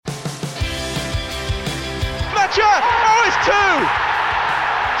Fletcher! Oh, it's two!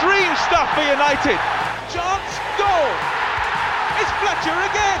 Dream stuff for United. Chance, goal! It's Fletcher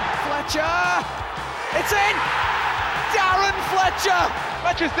again! Fletcher! It's in! Darren Fletcher!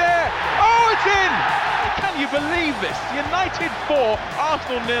 Fletcher's there! Oh, it's in! Can you believe this? United 4,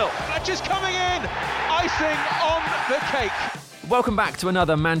 Arsenal 0. Fletcher's coming in! Icing on the cake. Welcome back to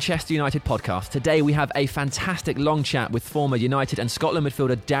another Manchester United podcast. Today we have a fantastic long chat with former United and Scotland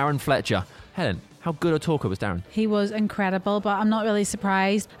midfielder Darren Fletcher. Helen, how good a talker was Darren? He was incredible, but I'm not really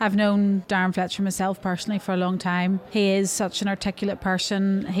surprised. I've known Darren Fletcher myself personally for a long time. He is such an articulate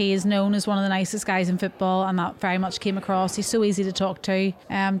person. He is known as one of the nicest guys in football, and that very much came across. He's so easy to talk to.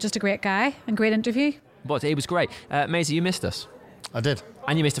 Just a great guy and great interview. But it was great. Maisie, you missed us. I did.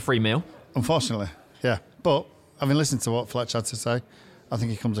 And you missed a free meal. Unfortunately, yeah. But having listened to what Fletcher had to say, I think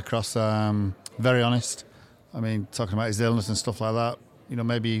he comes across very honest. I mean, talking about his illness and stuff like that, you know,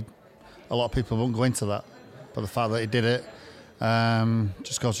 maybe a lot of people won't go into that. But the fact that he did it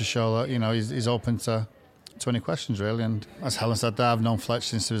just goes to show that, you know, he's open to any questions, really. And as Helen said there, I've known Fletcher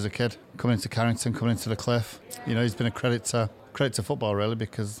since he was a kid. Coming into Carrington, coming into the Cliff, you know, he's been a credit to football, really,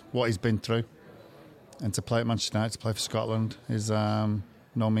 because what he's been through. And to play at Manchester United, to play for Scotland, is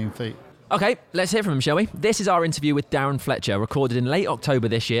no mean feat. Okay, let's hear from him, shall we? This is our interview with Darren Fletcher, recorded in late October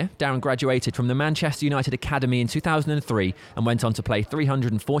this year. Darren graduated from the Manchester United Academy in 2003 and went on to play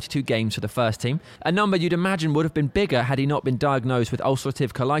 342 games for the first team, a number you'd imagine would have been bigger had he not been diagnosed with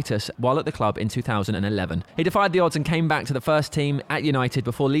ulcerative colitis while at the club in 2011. He defied the odds and came back to the first team at United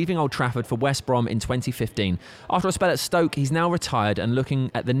before leaving Old Trafford for West Brom in 2015. After a spell at Stoke, he's now retired and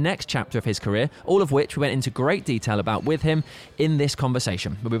looking at the next chapter of his career, all of which we went into great detail about with him in this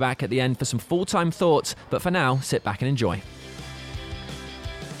conversation. We'll be back at the end for some full-time thoughts, but for now, sit back and enjoy.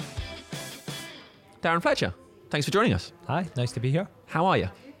 Darren Fletcher, thanks for joining us. Hi, nice to be here. How are you?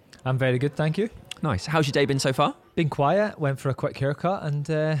 I'm very good, thank you. Nice. How's your day been so far? Been quiet, went for a quick haircut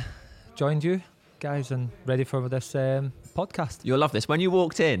and joined you guys and ready for this podcast. You'll love this. When you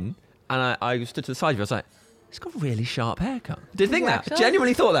walked in and I stood to the side of you, I was like, he's got a really sharp haircut. Did you think that? Actually?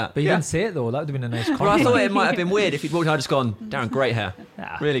 Genuinely thought that. But you didn't say it though, that would have been a nice Well, I compliment. thought it might have been weird if you'd walked in and just gone, Darren, great hair.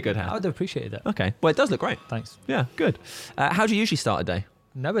 Yeah, Really good hair. I would have appreciated it. Okay. Well, it does look great. Thanks. Yeah, good. How do you usually start a day?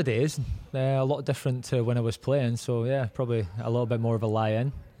 Nowadays, a lot different to when I was playing, so yeah, probably a little bit more of a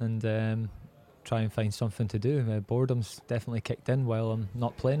lie-in and try and find something to do. Boredom's definitely kicked in while I'm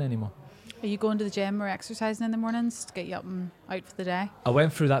not playing anymore. Are you going to the gym or exercising in the mornings to get you up and out for the day? I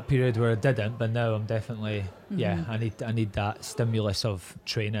went through that period where I didn't, but now I'm definitely, I need that stimulus of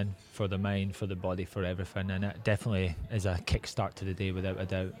training for the mind, for the body, for everything, and it definitely is a kickstart to the day without a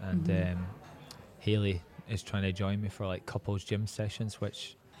doubt. And Hayley is trying to join me for like couples gym sessions,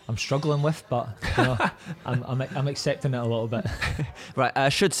 which I'm struggling with, but you know, I'm accepting it a little bit. Right, I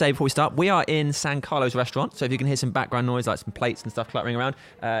should say before we start, we are in San Carlos restaurant, so if you can hear some background noise like some plates and stuff clattering around,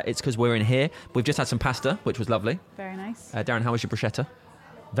 it's because we're in here. We've just had some pasta, which was lovely. Very nice. Darren, how was your bruschetta?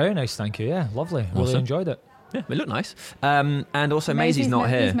 Very nice, thank you. Yeah, lovely. Awesome. Really enjoyed it. Yeah, it looked nice. And also Maisie's not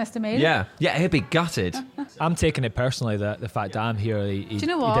here. He's missed a meal. Yeah, he'd be gutted. I'm taking it personally that the fact that I'm here, he Do you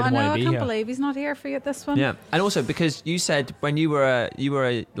know he what? didn't I want to be can't here. believe he's not here for you at this one. Yeah, and also because you said when you were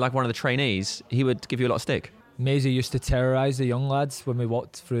like one of the trainees, he would give you a lot of stick. Maisie used to terrorise the young lads when we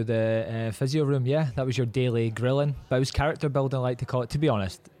walked through the physio room. Yeah, that was your daily grilling. But it was character building, I like to call it. To be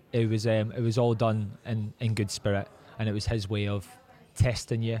honest, it was all done in good spirit, and it was his way of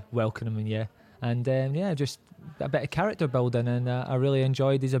testing you, welcoming you, and just a bit of character building. And I really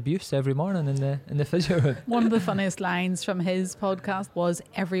enjoyed his abuse every morning in the physio room. One of the funniest lines from his podcast was,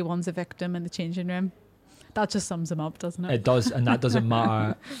 "Everyone's a victim in the changing room." That just sums him up, doesn't it? It does, and that doesn't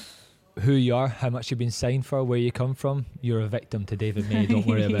matter who you are, how much you've been signed for, where you come from. You're a victim to David May. Don't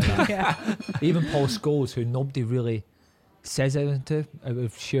worry about that. Yeah. Even Paul Scholes, who nobody really says anything to out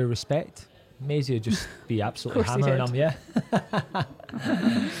of sheer respect, Maisie would just be absolutely Of course he hammering did. him. Yeah.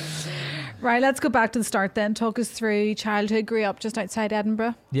 Right, let's go back to the start then. Talk us through childhood. Grew up just outside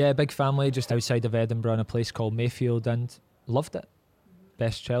Edinburgh. Yeah, big family just outside of Edinburgh in a place called Mayfield, and loved it.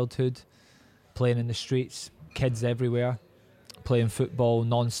 Best childhood, playing in the streets, kids everywhere, playing football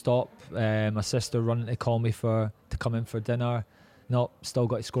non-stop. My sister running to call me to come in for dinner. Still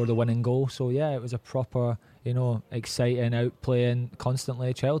got to score the winning goal. So yeah, it was a proper, exciting, out playing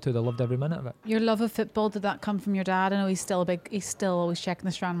constantly childhood. I loved every minute of it. Your love of football, did that come from your dad? I know he's still always checking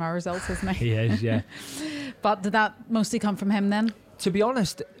the Stranraer results, isn't he? He is, yeah. But did that mostly come from him then? To be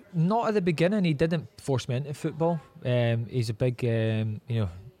honest, not at the beginning. He didn't force me into football. He's a big,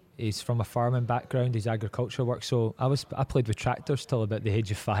 he's from a farming background. He's agriculture work. So I played with tractors till about the age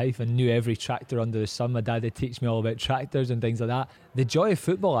of 5 and knew every tractor under the sun. My dad would teach me all about tractors and things like that. The joy of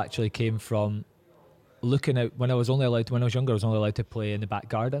football actually came from looking out, when I was younger, I was only allowed to play in the back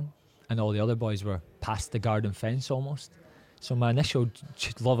garden, and all the other boys were past the garden fence almost. So my initial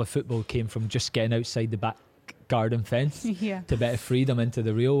love of football came from just getting outside the back garden fence to a bit of freedom into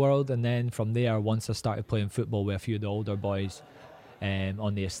the real world. And then from there, once I started playing football with a few of the older boys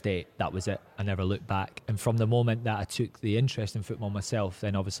on the estate, that was it. I never looked back. And from the moment that I took the interest in football myself,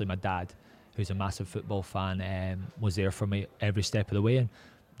 then obviously my dad, who's a massive football fan, was there for me every step of the way. And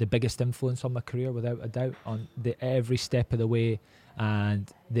the biggest influence on my career, without a doubt, on every step of the way. And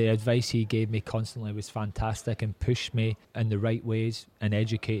the advice he gave me constantly was fantastic and pushed me in the right ways and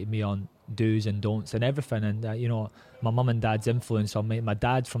educated me on do's and don'ts and everything. And my mum and dad's influence on me, my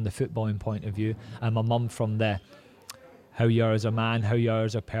dad from the footballing point of view, and my mum from the how you are as a man, how you are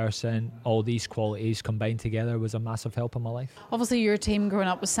as a person, all these qualities combined together was a massive help in my life. Obviously your team growing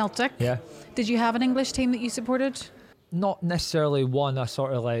up was Celtic. Yeah. Did you have an English team that you supported? Not necessarily one. I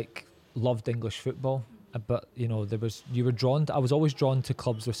sort of loved English football. But I was always drawn to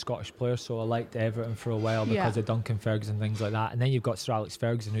clubs with Scottish players, so I liked Everton for a while because of Duncan Ferguson and things like that. And then you've got Sir Alex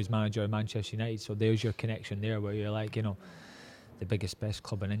Ferguson, who's manager of Manchester United, so there's your connection there, where you're like, the best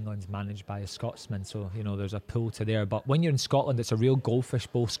club in England's managed by a Scotsman, so there's a pull to there. But when you're in Scotland, it's a real goldfish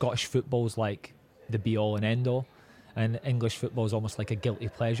bowl. Scottish football's like the be all and end all, and English football is almost like a guilty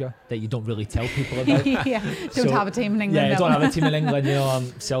pleasure that you don't really tell people about. Don't have a team in England. Yeah, don't have a team in England.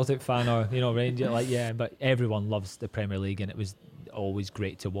 I'm Celtic fan or Rangers. But everyone loves the Premier League, and it was always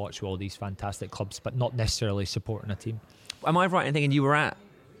great to watch all these fantastic clubs, but not necessarily supporting a team. Am I right in thinking you were at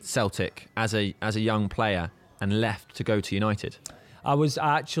Celtic as a young player and left to go to United? I was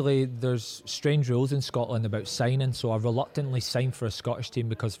actually, there's strange rules in Scotland about signing, so I reluctantly signed for a Scottish team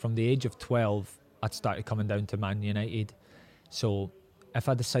because from the age of 12 I'd started coming down to Man United. So if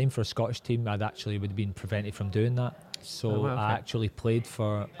I'd signed for a Scottish team, would have been prevented from doing that. So I actually played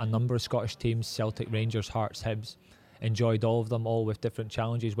for a number of Scottish teams: Celtic, Rangers, Hearts, Hibs. Enjoyed all of them, all with different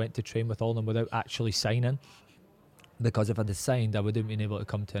challenges. Went to train with all of them without actually signing, because if I'd have signed, I wouldn't have been able to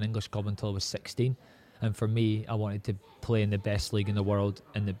come to an English club until I was 16. And for me, I wanted to play in the best league in the world,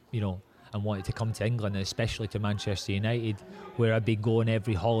 and wanted to come to England, and especially to Manchester United, where I'd be going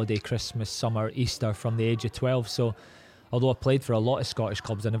every holiday, Christmas, summer, Easter, from the age of 12. So although I played for a lot of Scottish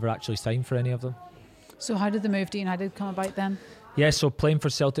clubs, I never actually signed for any of them. So how did the move to United come about then? Yeah, so playing for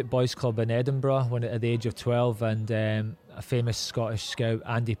Celtic Boys Club in Edinburgh at the age of 12, and a famous Scottish scout,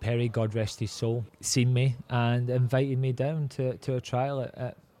 Andy Perry, God rest his soul, seen me and invited me down to a trial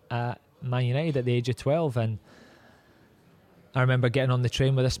at Man United at the age of 12. And I remember getting on the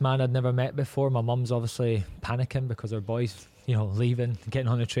train with this man I'd never met before. My mum's obviously panicking because her boy's, leaving, getting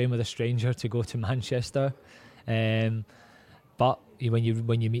on a train with a stranger to go to Manchester. But when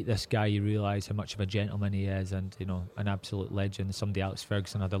you meet this guy, you realise how much of a gentleman he is, and an absolute legend. Somebody Alex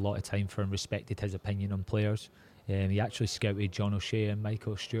Ferguson had a lot of time for and respected his opinion on players. He actually scouted John O'Shea and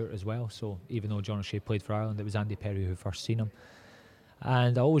Michael Stewart as well. So even though John O'Shea played for Ireland, it was Andy Perry who first seen him.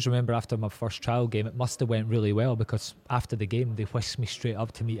 And I always remember after my first trial game, it must have went really well, because after the game they whisked me straight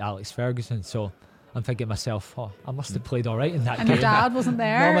up to meet Alex Ferguson. So I'm thinking to myself, I must have played all right in that game. And your dad wasn't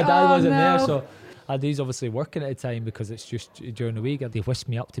there? No, my dad wasn't there. So he's obviously working at the time, because it's just during the week. They whisked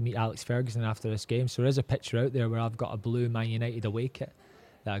me up to meet Alex Ferguson after this game. So there's a picture out there where I've got a blue Man United away kit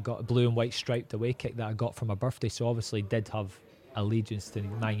that I got, a blue and white striped away kit that I got for my birthday. So obviously did have allegiance to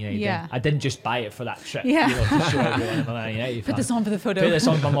Man United. Yeah. I didn't just buy it for that trip. Yeah. To show everyone I'm a Man United fan. Put this on for the photo. Put this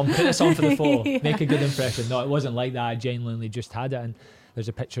on, my mum. Put this on for the photo. Make a good impression. No, it wasn't like that. I genuinely just had it. And there's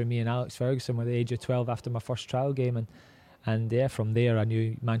a picture of me and Alex Ferguson at the age of 12 after my first trial game. And yeah, from there I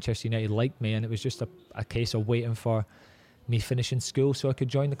knew Manchester United liked me, and it was just a case of waiting for me finishing school so I could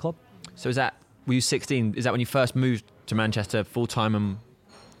join the club. So were you 16? Is that when you first moved to Manchester full time and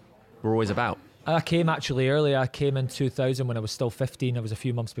were always about? I came actually earlier. I came in 2000 when I was still 15. It was a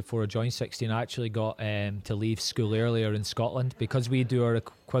few months before I joined 16. I actually got to leave school earlier in Scotland, because we do our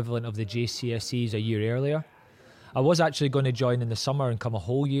equivalent of the GCSEs a year earlier. I was actually going to join in the summer and come a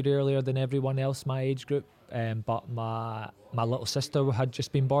whole year earlier than everyone else my age group, but my little sister had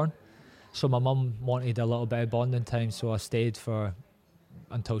just been born, so my mum wanted a little bit of bonding time, so I stayed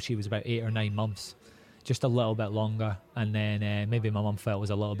until she was about 8 or 9 months. Just a little bit longer, and then maybe my mum felt I was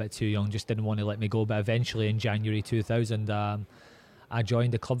a little bit too young, just didn't want to let me go. But eventually in January 2000 I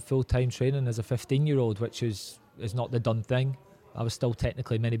joined the club full-time training as a 15-year-old, which is not the done thing. I was still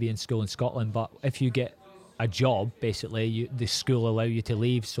technically meant to be in school in Scotland, but if you get a job, basically the school allow you to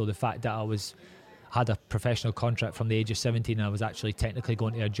leave. So the fact that I had a professional contract from the age of 17 and I was actually technically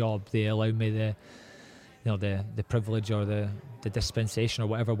going to a job, they allowed me the privilege or the dispensation or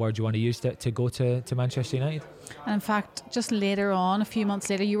whatever word you want to use to go to Manchester United. And in fact, just later on, a few months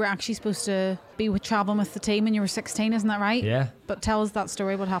later, you were actually supposed to be travelling with the team when you were 16, isn't that right? Yeah. But tell us that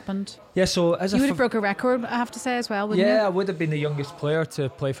story, what happened? Yeah, so as you would have broke a record, I have to say, as well, wouldn't you? Yeah, I would have been the youngest player to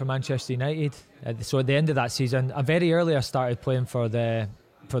play for Manchester United. So at the end of that season, very early I started playing for the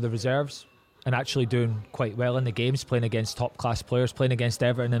reserves and actually doing quite well in the games, playing against top class players, playing against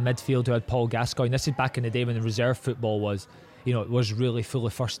Everton in midfield who had Paul Gascoigne. This is back in the day when the reserve football was, it was really full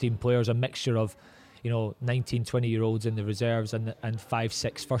of first team players, a mixture of 19, 20-year-olds in the reserves and 5,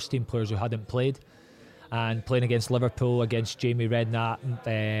 6 first team players who hadn't played. And playing against Liverpool, against Jamie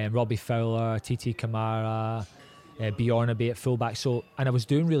Redknapp, Robbie Fowler, Titi Kamara, Bjornaby at fullback. And I was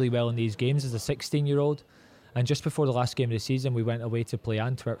doing really well in these games as a 16-year-old. And just before the last game of the season, we went away to play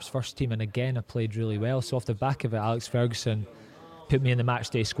Antwerp's first team, and again I played really well. So off the back of it, Alex Ferguson put me in the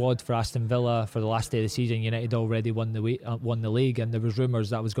matchday squad for Aston Villa for the last day of the season. United already won the league, and there was rumours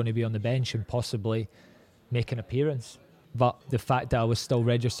that I was going to be on the bench and possibly make an appearance. But the fact that I was still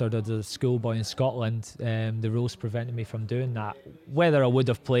registered as a schoolboy in Scotland, the rules prevented me from doing that. Whether I would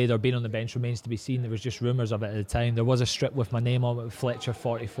have played or been on the bench remains to be seen. There was just rumours of it at the time. There was a strip with my name on it, with Fletcher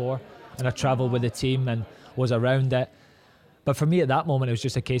 44, and I travelled with the team and was around it. But for me at that moment, it was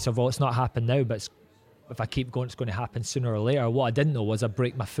just a case of, well, it's not happened now, but if I keep going, it's going to happen sooner or later. What I didn't know was I'd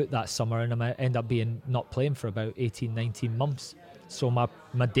break my foot that summer and I might end up not playing for about 18, 19 months. So my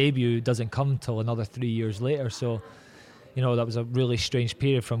debut doesn't come till another 3 years later. So, that was a really strange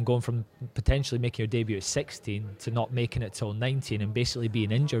period from going from potentially making your debut at 16 to not making it till 19 and basically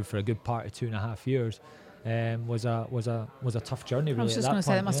being injured for a good part of 2.5 years. Was a tough journey, really. I was just going to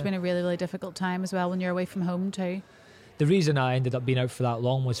say that must have been a really, really difficult time as well when you're away from home too. The reason I ended up being out for that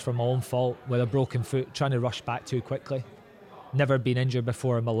long was from my own fault, with a broken foot, trying to rush back too quickly. Never been injured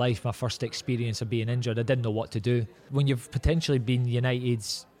before in my life, my first experience of being injured. I didn't know what to do. When you've potentially been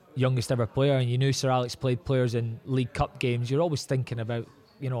United's youngest ever player and you knew Sir Alex played players in League Cup games, you're always thinking about,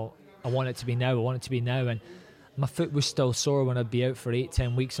 I want it to be now, and my foot was still sore when I'd be out for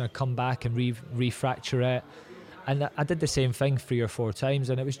 8-10 weeks and I'd come back and re-fracture it. And I did the same thing 3 or 4 times,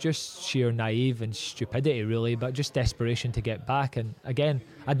 and it was just sheer naive and stupidity, really, but just desperation to get back. And again,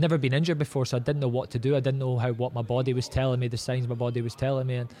 I'd never been injured before, so I didn't know what to do. I didn't know what my body was telling me, the signs my body was telling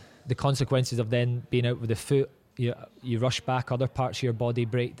me, and the consequences of then being out with the foot. You rush back, other parts of your body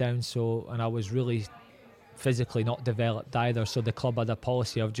break down. And I was really physically not developed either. So the club had a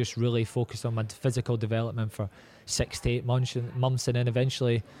policy of just really focused on my physical development for 6 to 8 months, and then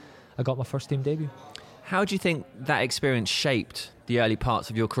eventually I got my first team debut. How do you think that experience shaped the early parts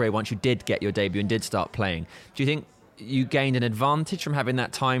of your career once you did get your debut and did start playing? Do you think you gained an advantage from having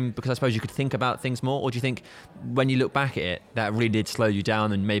that time because I suppose you could think about things more? Or do you think when you look back at it, that really did slow you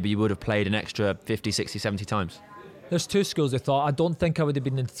down and maybe you would have played an extra 50, 60, 70 times? There's 2 schools of thought. I don't think I would have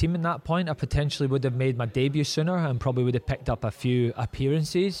been in the team at that point. I potentially would have made my debut sooner and probably would have picked up a few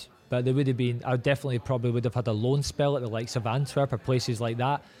appearances. But there would have been, I definitely probably would have had a loan spell at the likes of Antwerp or places like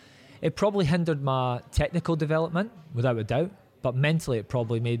that. It probably hindered my technical development, without a doubt. But mentally it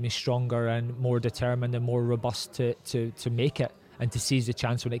probably made me stronger and more determined and more robust to make it and to seize the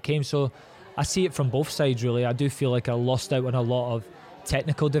chance when it came. So I see it from both sides, really. I do feel like I lost out on a lot of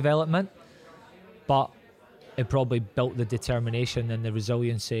technical development, but it probably built the determination and the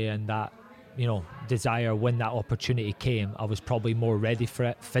resiliency and that, desire when that opportunity came. I was probably more ready for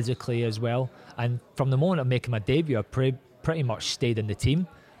it physically as well. And from the moment of making my debut, I pretty much stayed in the team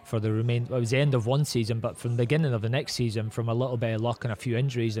for the it was the end of one season, but from the beginning of the next season, from a little bit of luck and a few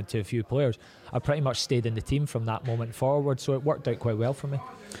injuries into a few players, I pretty much stayed in the team from that moment forward. So it worked out quite well for me.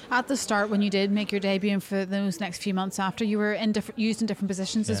 At the start, when you did make your debut and for those next few months after, you were used in different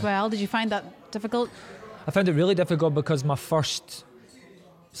positions as well. Did you find that difficult? I found it really difficult because my first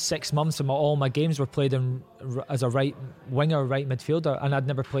 6 months of all my games were played as a right winger, right midfielder, and I'd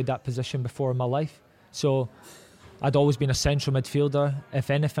never played that position before in my life. So I'd always been a central midfielder.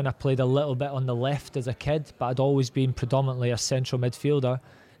 If anything, I played a little bit on the left as a kid, but I'd always been predominantly a central midfielder,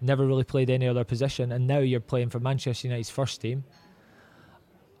 never really played any other position. And now you're playing for Manchester United's first team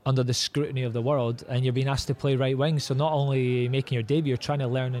under the scrutiny of the world, and you're being asked to play right wing. So not only making your debut, you're trying to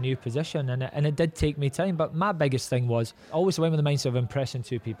learn a new position, and it did take me time. But my biggest thing was I always went with the mindset of impressing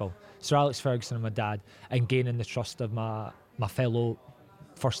 2 people, Sir Alex Ferguson and my dad, and gaining the trust of my fellow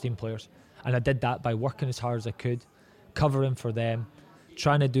first team players. And I did that by working as hard as I could, covering for them,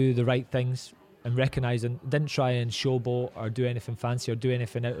 trying to do the right things, and recognising, didn't try and showboat or do anything fancy or do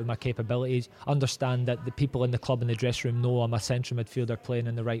anything out of my capabilities. Understand that the people in the club in the dressing room know I'm a central midfielder playing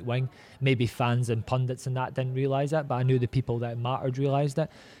in the right wing. Maybe fans and pundits and that didn't realise that, but I knew the people that mattered realised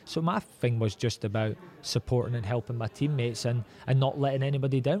it. So my thing was just about supporting and helping my teammates and not letting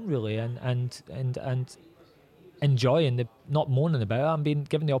anybody down, really, and enjoying not moaning about it and being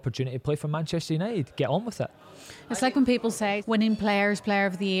given the opportunity to play for Manchester United. Get on with it. It's like when people say winning Player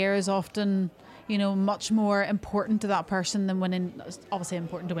of the Year is often, much more important to that person than winning. It's obviously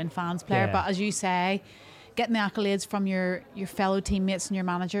important to win fans player, but as you say, getting the accolades from your fellow teammates and your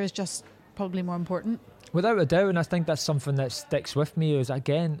manager is just probably more important. Without a doubt, and I think that's something that sticks with me. Is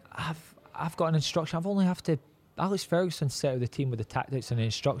again, I've got an instruction. I've only have to. Alex Ferguson set out the team with the tactics and the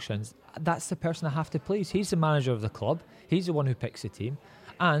instructions. That's the person I have to please. He's the manager of the club. He's the one who picks the team,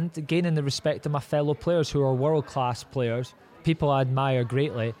 and gaining the respect of my fellow players who are world-class players, people I admire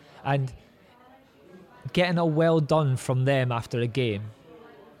greatly, and getting a well done from them after a game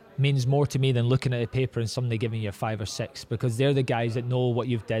means more to me than looking at a paper and somebody giving you a 5 or 6, because they're the guys that know what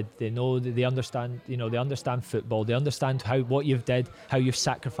you've did. They know, they understand, they understand football. They understand what you've did, how you've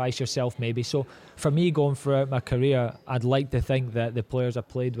sacrificed yourself maybe. So for me, going throughout my career, I'd like to think that the players I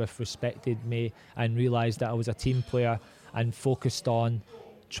played with respected me and realised that I was a team player and focused on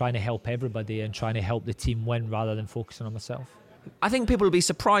trying to help everybody and trying to help the team win rather than focusing on myself. I think people would be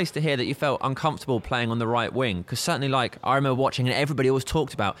surprised to hear that you felt uncomfortable playing on the right wing, because certainly, I remember watching, and everybody always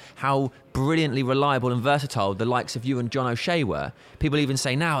talked about how brilliantly reliable and versatile the likes of you and John O'Shea were. People even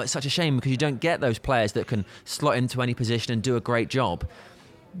say now it's such a shame because you don't get those players that can slot into any position and do a great job.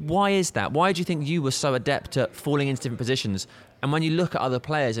 Why is that? Why do you think you were so adept at falling into different positions? And when you look at other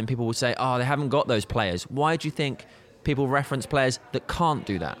players and people will say, oh, they haven't got those players, why do you think people reference players that can't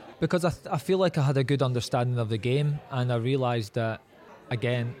do that? Because I feel like I had a good understanding of the game, and I realised that,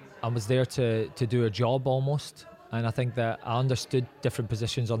 again, I was there to do a job almost, and I think that I understood different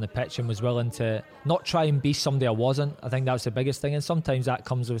positions on the pitch and was willing to not try and be somebody I wasn't. I think that's the biggest thing, and sometimes that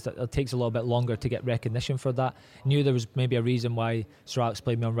comes with it takes a little bit longer to get recognition for that. Knew there was maybe a reason why Sir Alex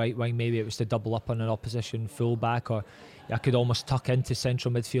played me on right wing. Maybe it was to double up on an opposition full-back, or I could almost tuck into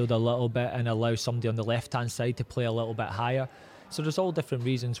central midfield a little bit and allow somebody on the left-hand side to play a little bit higher. So there's all different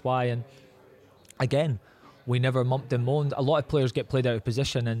reasons why, and again, we never mumped and moaned. A lot of players get played out of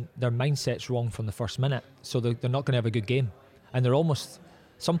position and their mindset's wrong from the first minute, so they're not going to have a good game. And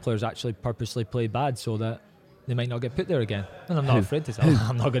some players actually purposely play bad so that they might not get put there again. And I'm not afraid to say,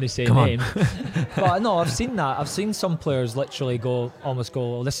 I'm not going to say names. But no, I've seen that. I've seen some players literally almost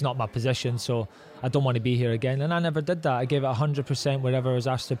go, well, this is not my position, so I don't want to be here again. And I never did that. I gave it 100% wherever I was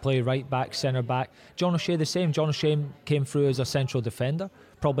asked to play, right back, centre back. John O'Shea the same. John O'Shea came through as a central defender,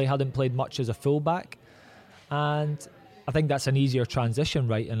 probably hadn't played much as a full back. And I think that's an easier transition,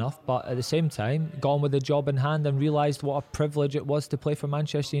 right enough, but at the same time, got on with the job in hand and realised what a privilege it was to play for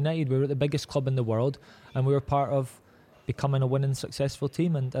Manchester United. We were at the biggest club in the world, and we were part of becoming a winning, successful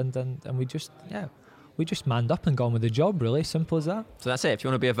team, and we just manned up and got on with the job, really. Simple as that. So that's it. If you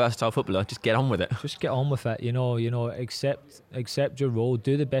want to be a versatile footballer, just get on with it. Just get on with it, accept your role,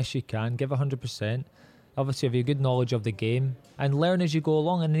 do the best you can, give 100%. Obviously, have a good knowledge of the game and learn as you go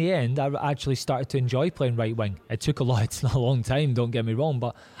along. And in the end, I actually started to enjoy playing right wing. It took it's not a long time, don't get me wrong,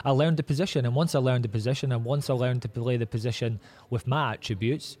 but I learned the position. And once I learned the position, and once I learned to play the position with my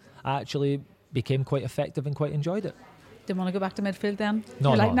attributes, I actually became quite effective and quite enjoyed it. Didn't want to go back to midfield then?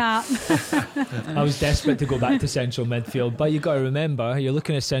 No, You're like, nah. I was desperate to go back to central midfield, but you've got to remember, you're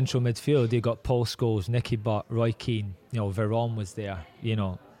looking at central midfield, you've got Paul Scholes, Nicky Butt, Roy Keane, Veron was there,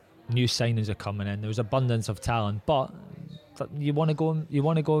 new signings are coming in. There was abundance of talent, but you want to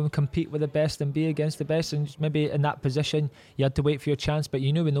go and compete with the best and be against the best, and maybe in that position you had to wait for your chance, but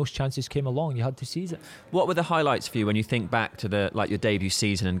you knew when those chances came along you had to seize it. What were the highlights for you when you think back to your debut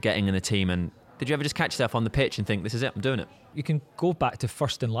season and getting in the team, and did you ever just catch yourself on the pitch and think, this is it, I'm doing it? You can go back to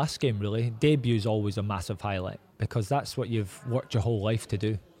first and last game, really. Debut's always a massive highlight because that's what you've worked your whole life to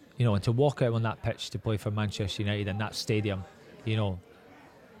do, and to walk out on that pitch to play for Manchester United in that stadium,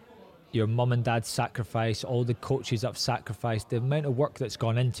 your mum and dad's sacrifice, all the coaches that have sacrificed, the amount of work that's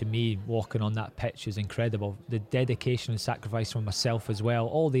gone into me walking on that pitch is incredible. The dedication and sacrifice from myself as well,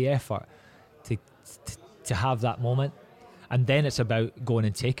 all the effort to have that moment. And then it's about going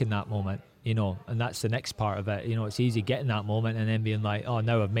and taking that moment, and that's the next part of it. It's easy getting that moment and then being like, oh,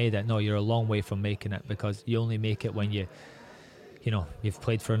 now I've made it. No, you're a long way from making it, because you only make it when you've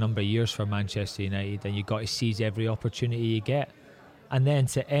played for a number of years for Manchester United, and you've got to seize every opportunity you get. And then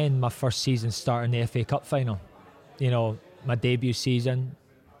to end my first season starting the FA Cup final, my debut season,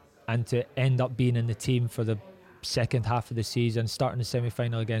 and to end up being in the team for the second half of the season, starting the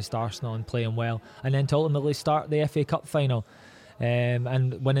semi-final against Arsenal and playing well, and then to ultimately start the FA Cup final.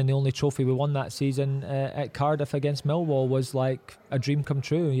 And winning the only trophy we won that season at Cardiff against Millwall was like a dream come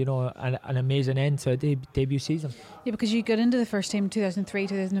true, an amazing end to a debut season. Yeah, because you got into the first team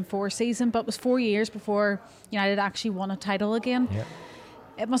 2003-2004 season, but it was 4 years before United actually won a title again. Yeah.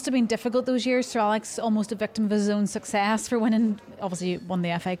 It must have been difficult those years. Sir Alex, almost a victim of his own success for winning, obviously won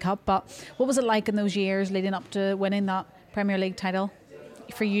the FA Cup, but what was it like in those years leading up to winning that Premier League title?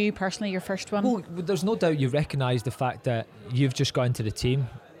 For you personally, your first one? Well, there's no doubt you recognise the fact that you've just got into the team.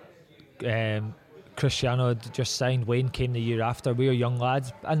 Cristiano had just signed, Wayne came the year after, we were young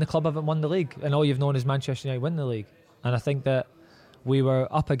lads, and the club haven't won the league, and all you've known is Manchester United win the league. And I think that we were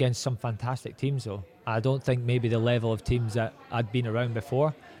up against some fantastic teams though. I don't think maybe the level of teams that I'd been around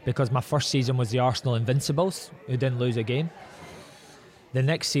before, because my first season was the Arsenal Invincibles, who didn't lose a game. The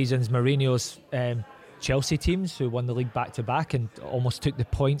next season's Mourinho's Chelsea teams, who won the league back to back and almost took the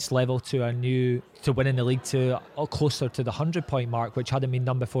points level to winning the league to closer to the 100-point mark, which hadn't been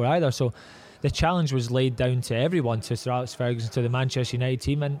done before either. So the challenge was laid down to everyone, to Sir Alex Ferguson, to the Manchester United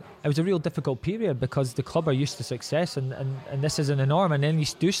team, and it was a real difficult period because the club are used to success and this isn't the norm. And then you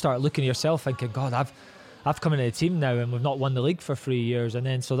do start looking at yourself thinking, God, I've come into the team now and we've not won the league for 3 years. And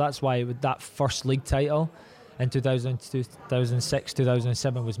then so that's why with that first league title in 2006,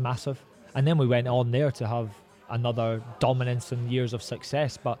 2007 was massive. And then we went on there to have another dominance and years of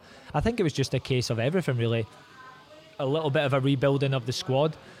success. But I think it was just a case of everything, really. A little bit of a rebuilding of the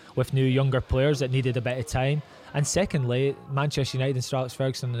squad with new younger players that needed a bit of time. And secondly, Manchester United and Sir Alex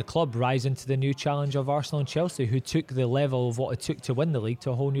Ferguson and the club rise into the new challenge of Arsenal and Chelsea, who took the level of what it took to win the league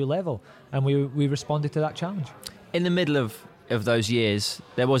to a whole new level. And we responded to that challenge. In the middle of those years,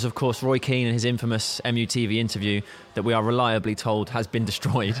 there was, of course, Roy Keane and his infamous MUTV interview that we are reliably told has been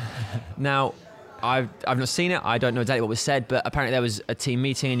destroyed. Now, I've not seen it. I don't know exactly what was said, but apparently there was a team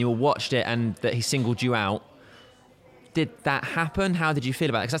meeting and you all watched it and that he singled you out. Did that happen? How did you feel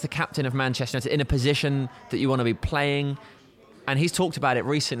about it? Because that's the captain of Manchester United in a position that you want to be playing, and he's talked about it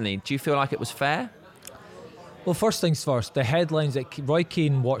recently. Do you feel like it was fair? Well, first things first, the headlines that Roy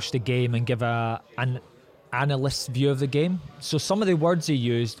Keane watched the game and give an analyst's view of the game. So some of the words he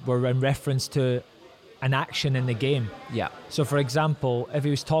used were in reference to an action in the game. Yeah. So for example, if he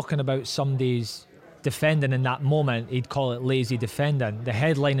was talking about somebody's defending in that moment, he'd call it lazy defending. The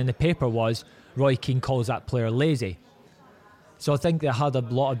headline in the paper was, Roy Keane calls that player lazy. So I think there had a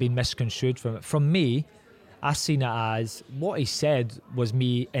lot of been misconstrued from it. From me, I seen it as what he said was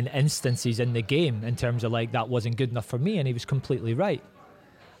me in instances in the game in terms of like that wasn't good enough for me, and he was completely right.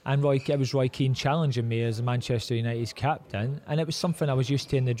 And it was Roy Keane challenging me as Manchester United's captain, and it was something I was used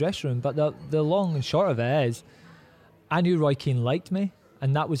to in the dressing room. But the long and short of it is, I knew Roy Keane liked me,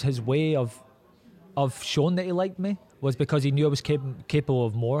 and that was his way of showing that he liked me, was because he knew I was capable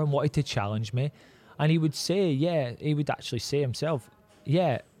of more and wanted to challenge me. And he would say, he would actually say himself,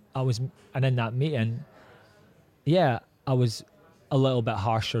 and in that meeting, I was a little bit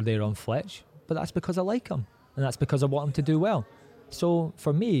harsher there on Fletch, but that's because I like him, and that's because I want him to do well. So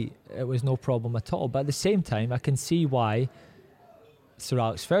for me, it was no problem at all. But at the same time, I can see why Sir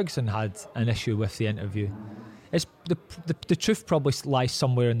Alex Ferguson had an issue with the interview. It's the truth probably lies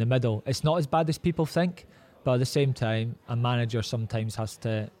somewhere in the middle. It's not as bad as people think, but at the same time, a manager sometimes has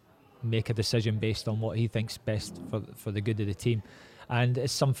to make a decision based on what he thinks best for the good of the team. And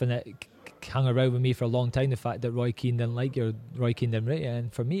it's something that hung around with me for a long time, the fact that Roy Keane didn't like you, or Roy Keane didn't rate you.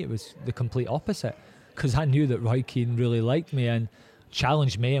 And for me, it was the complete opposite, because I knew that Roy Keane really liked me and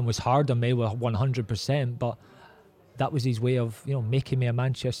challenged me and was hard on me with 100%, but that was his way of making me a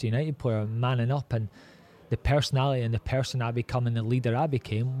Manchester United player, manning up, and the personality and the person I become and the leader I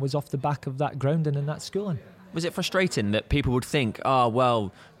became was off the back of that grounding and that schooling. Was it frustrating that people would think, Roy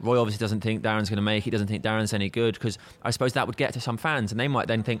obviously doesn't think Darren's going to make it, doesn't think Darren's any good? Because I suppose that would get to some fans and they might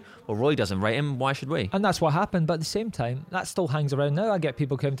then think, well, Roy doesn't rate him, why should we? And that's what happened, but at the same time, that still hangs around now. I get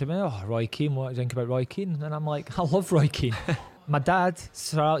people coming to me, Roy Keane, what do you think about Roy Keane? And I'm like, I love Roy Keane. My dad,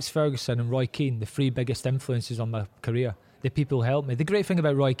 Sir Alex Ferguson and Roy Keane, the three biggest influences on my career, the people who helped me. The great thing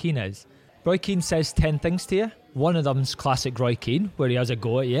about Roy Keane is, Roy Keane says 10 things to you. One of them's classic Roy Keane, where he has a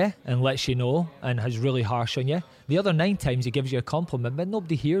go at you and lets you know and is really harsh on you. The other 9 times he gives you a compliment, but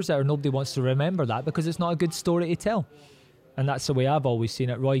nobody hears it or nobody wants to remember that because it's not a good story to tell. And that's the way I've always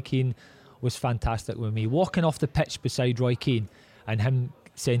seen it. Roy Keane was fantastic with me. Walking off the pitch beside Roy Keane and him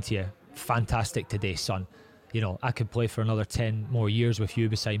saying to you, fantastic today, son. I could play for another 10 more years with you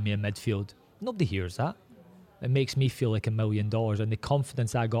beside me in midfield. Nobody hears that. It makes me feel like $1 million, and the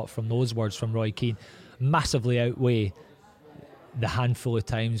confidence I got from those words from Roy Keane massively outweigh the handful of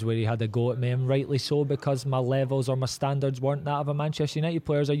times where he had a go at me, and rightly so, because my levels or my standards weren't that of a Manchester United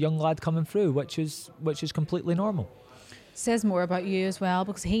player as a young lad coming through, which is completely normal. Says more about you as well,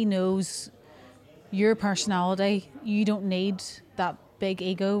 because he knows your personality. You don't need that big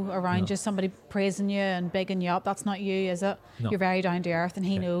ego around you, somebody praising you and bigging you up. That's not you, is it? No. You're very down to earth, and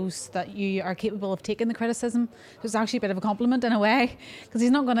he knows that you are capable of taking the criticism. So it's actually a bit of a compliment in a way, because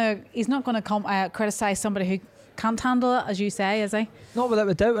he's not gonna criticise somebody who can't handle it, as you say, is he? Not without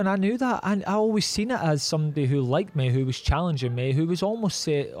a doubt, and I knew that, and I always seen it as somebody who liked me, who was challenging me, who was almost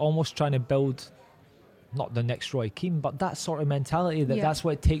trying to build not the next Roy Keane, but that sort of mentality that's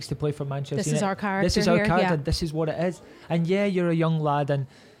what it takes to play for Manchester United. This is our character. This is our character. Yeah. This is what it is. And yeah, you're a young lad,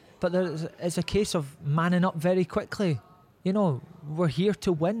 but it's a case of manning up very quickly. You know, we're here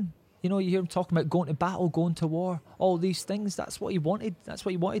to win. You know, you hear him talking about going to battle, going to war, all these things. That's what he wanted.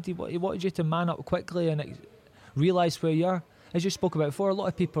 He wanted you to man up quickly and realise where you are. As you spoke about before, a lot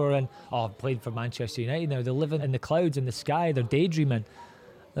of people are I've played for Manchester United now. They're living in the clouds, in the sky. They're daydreaming.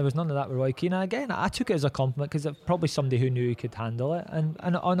 There was none of that with Roy Keane. And again, I took it as a compliment, because probably somebody who knew he could handle it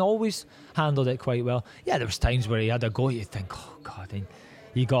and always handled it quite well. Yeah, there was times where he had a go, you'd think, oh God, and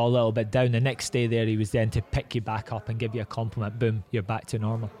you got a little bit down. The next day there, he was then to pick you back up and give you a compliment. Boom, you're back to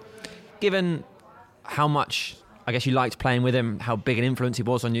normal. Given how much, I guess, you liked playing with him, how big an influence he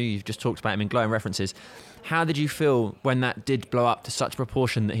was on you, you've just talked about him in glowing references. How did you feel when that did blow up to such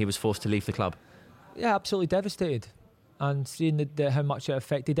proportion that he was forced to leave the club? Yeah, absolutely devastated. And seeing how much it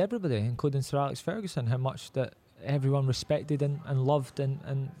affected everybody, including Sir Alex Ferguson, how much that everyone respected and loved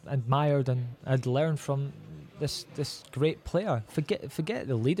and admired and had learned from this great player. Forget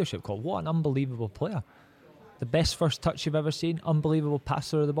the leadership call. What an unbelievable player. The best first touch you've ever seen, unbelievable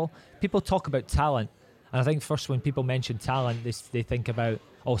passer of the ball. People talk about talent, and I think first when people mention talent, they think about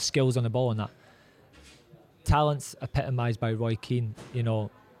skills on the ball and that. Talent's epitomised by Roy Keane, you know.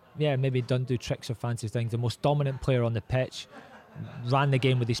 Yeah, maybe don't do tricks or fancy things. The most dominant player on the pitch, ran the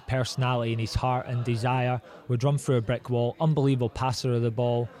game with his personality and his heart and desire, would run through a brick wall, unbelievable passer of the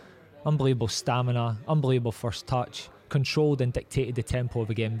ball, unbelievable stamina, unbelievable first touch, controlled and dictated the tempo of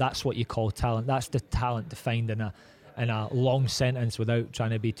a game. That's what you call talent. That's the talent defined in a long sentence without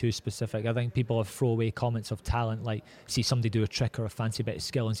trying to be too specific. I think people have throwaway comments of talent, like see somebody do a trick or a fancy bit of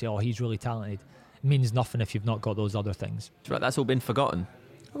skill and say, oh, he's really talented. It means nothing if you've not got those other things. That's all been forgotten.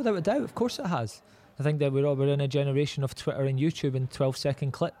 Without a doubt, of course it has. I think that we're in a generation of Twitter and YouTube and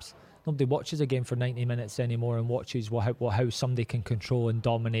 12-second clips. Nobody watches a game for 90 minutes anymore and watches how somebody can control and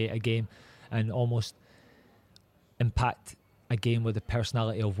dominate a game and almost impact a game with the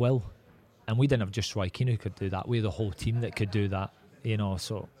personality of will. And we didn't have just Roy Keane who could do that. We had the whole team that could do that. You know,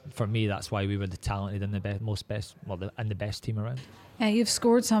 so for me, that's why we were the talented and the best team around. You've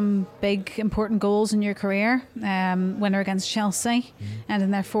scored some big, important goals in your career. Winner against Chelsea, and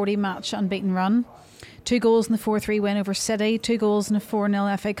in their 40-match unbeaten run. 2 goals in the 4-3 win over City. 2 goals in a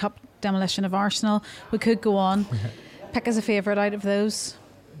 4-0 FA Cup demolition of Arsenal. We could go on. Pick as a favourite out of those.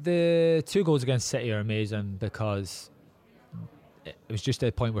 The 2 goals against City are amazing, because it was just at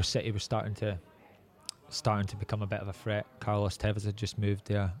the point where City was starting to become a bit of a threat. Carlos Tevez had just moved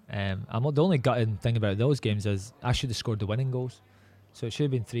there. The only gutting thing about those games is I should have scored the winning goals. So it should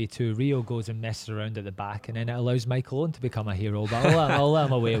have been 3-2. Rio goes and messes around at the back, and then it allows Michael Owen to become a hero. But I'll let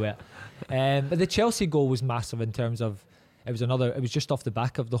him away with it. But the Chelsea goal was massive in terms of it was just off the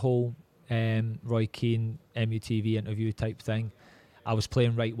back of the whole Roy Keane MUTV interview type thing. I was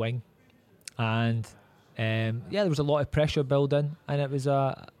playing right wing, and there was a lot of pressure building, and it was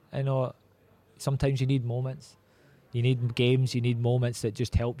sometimes you need moments. You need games, you need moments that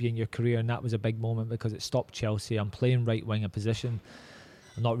just help you in your career, and that was a big moment because it stopped Chelsea. I'm playing right wing, a position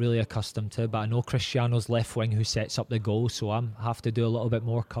I'm not really accustomed to, but I know Cristiano's left wing who sets up the goal, so I have to do a little bit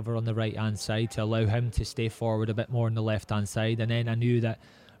more cover on the right hand side to allow him to stay forward a bit more on the left hand side. And then I knew that,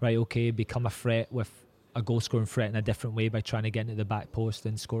 become a threat with a goal scoring threat in a different way by trying to get into the back post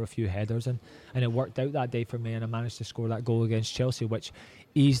and score a few headers, and it worked out that day for me, and I managed to score that goal against Chelsea, which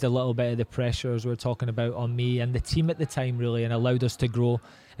eased a little bit of the pressures we were talking about on me and the team at the time, really, and allowed us to grow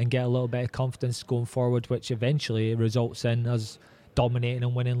and get a little bit of confidence going forward, which eventually results in us dominating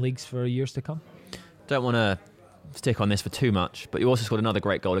and winning leagues for years to come. Don't want to stick on this for too much, but you also scored another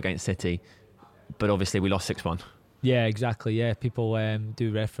great goal against City, but obviously we lost 6-1. Yeah, exactly. Yeah, people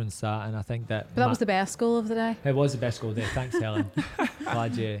do reference that, and I think that. But that was the best goal of the day. It was the best goal of the day. Thanks, Helen.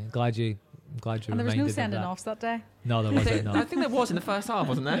 glad you reminded. And there was no sending offs that day. No, there wasn't. No. I think there was in the first half,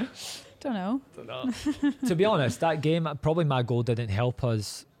 wasn't there? Don't know. To be honest, that game, probably my goal didn't help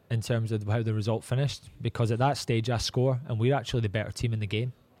us in terms of how the result finished, because at that stage I score and we're actually the better team in the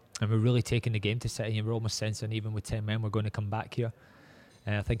game. and we're really taking the game to City, and we're almost sensing even with 10 men we're going to come back here.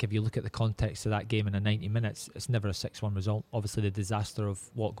 And I think if you look at the context of that game in the 90 minutes, it's never a 6-1 result. Obviously the disaster of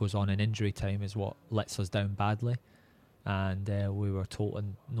what goes on in injury time is what lets us down badly, and we were told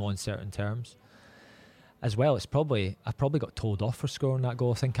in no uncertain terms. As well, I probably got told off for scoring that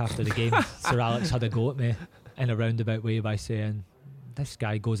goal. I think after the game Sir Alex had a go at me in a roundabout way by saying, this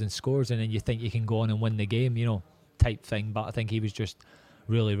guy goes and scores and then you think you can go on and win the game, type thing. But I think he was just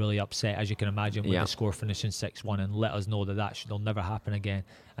really, really upset, as you can imagine, with the score finishing 6-1, and let us know that will never happen again.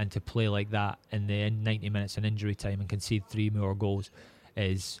 And to play like that in the 90 minutes in injury time and concede 3 more goals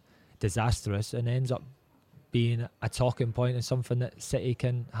is disastrous, and ends up being a talking point and something that City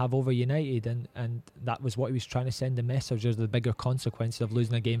can have over United, and that was what he was trying to send the message, of the bigger consequences of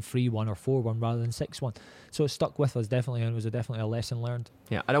losing a game 3-1 or 4-1 rather than 6-1. So it stuck with us definitely, and it was definitely a lesson learned.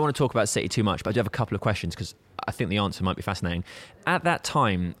 Yeah, I don't want to talk about City too much, but I do have a couple of questions because I think the answer might be fascinating. At that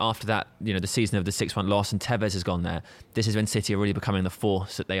time, after that, the season of the 6-1 loss and Tevez has gone there, this is when City are really becoming the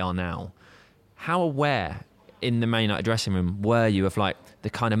force that they are now. How aware in the Man United dressing room were you of the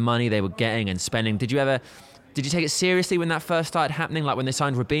kind of money they were getting and spending? Did you take it seriously when that first started happening, like when they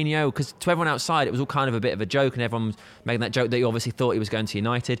signed Robinho? Because to everyone outside, it was all kind of a bit of a joke, and everyone was making that joke that you obviously thought he was going to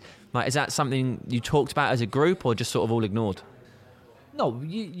United. Is that something you talked about as a group, or just sort of all ignored? No,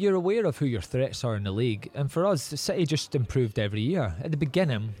 you're aware of who your threats are in the league. And for us, City just improved every year. At the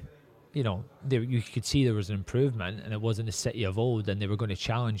beginning, you could see there was an improvement, and it wasn't the City of old, and they were going to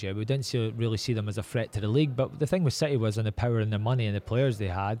challenge you. We didn't really see them as a threat to the league. But the thing with City was, and the power and the money and the players they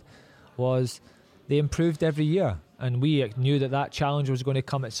had, was they improved every year, and we knew that challenge was going to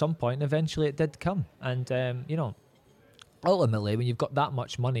come at some point, and eventually it did come. And ultimately, when you've got that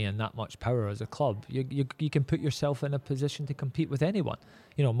much money and that much power as a club, you can put yourself in a position to compete with anyone.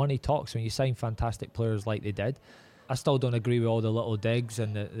 Money talks when you sign fantastic players like they did. I still don't agree with all the little digs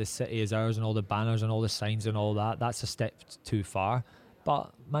and the City is ours and all the banners and all the signs and all that. That's a step too far.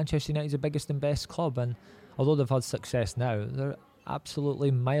 But Manchester United is the biggest and best club, and although they've had success now, they're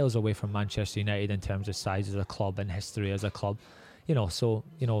absolutely miles away from Manchester United in terms of size as a club and history as a club.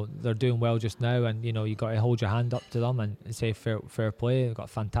 They're doing well just now, and you got to hold your hand up to them and say fair play. They've got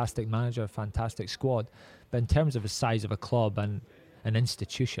a fantastic manager, a fantastic squad, but in terms of the size of a club and an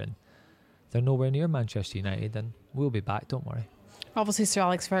institution, they're nowhere near Manchester United, and we'll be back, don't worry. Obviously, Sir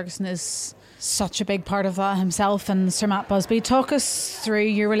Alex Ferguson is such a big part of that himself, and Sir Matt Busby. Talk us through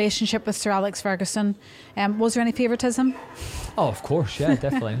your relationship with Sir Alex Ferguson. Was there any favouritism? Oh, of course, yeah,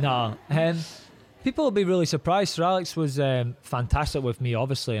 definitely. No, people will be really surprised. Sir Alex was fantastic with me,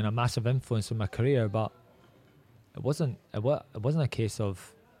 obviously, and a massive influence in my career. But it wasn't a case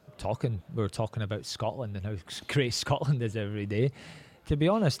of talking. We were talking about Scotland and how great Scotland is every day. To be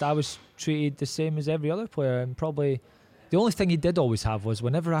honest, I was treated the same as every other player, and probably the only thing he did always have was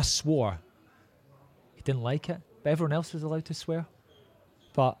whenever I swore, he didn't like it, but everyone else was allowed to swear.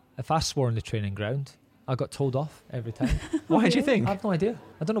 But if I swore in the training ground, I got told off every time. Why do you think? I have no idea.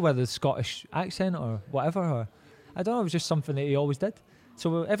 I don't know whether it's Scottish accent or whatever, or I don't know, it was just something that he always did.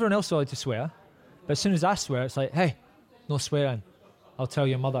 So everyone else was allowed to swear, but as soon as I swear, it's like, hey, no swearing, I'll tell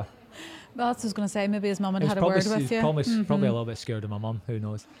your mother. Well, that's what I was going to say, maybe his mum had a word with you. Probably a little bit scared of my mum, who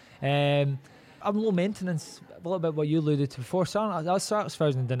knows. I'm low maintenance, a little bit what you alluded to before. Sir Alex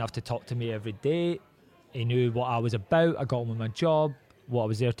Ferguson didn't have to talk to me every day. He knew what I was about. I got on with my job, what I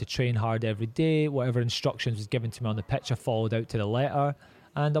was there to train hard every day. Whatever instructions was given to me on the pitch, I followed out to the letter,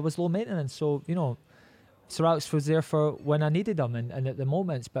 and I was low maintenance. So, Sir Alex was there for when I needed him and at the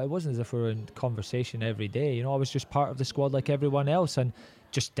moments, but it wasn't as if we were in conversation every day. I was just part of the squad like everyone else, and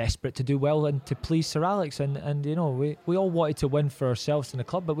just desperate to do well and to please Sir Alex. And we all wanted to win for ourselves in the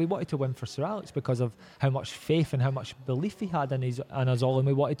club, but we wanted to win for Sir Alex because of how much faith and how much belief he had in us all, and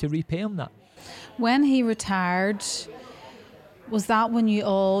we wanted to repay him that. When he retired, was that when you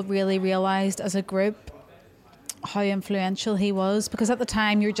all really realised as a group how influential he was? Because at the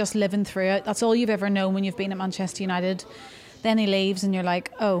time you're just living through it. That's all you've ever known when you've been at Manchester United. Then he leaves and you're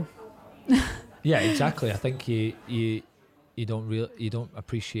like, oh. Yeah, exactly. I think you don't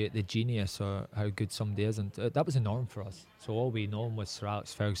appreciate the genius or how good somebody is, and that was a norm for us. So all we known was Sir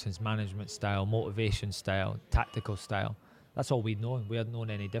Alex Ferguson's management style, motivation style, tactical style. That's all we'd known. We hadn't known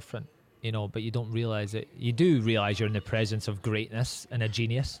any different, but you don't realise it. You do realise you're in the presence of greatness and a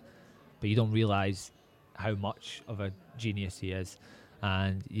genius, but you don't realise how much of a genius he is.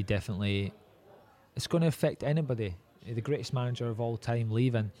 And you definitely, it's going to affect anybody. The greatest manager of all time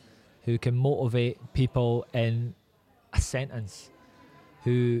leaving, who can motivate people in a sentence,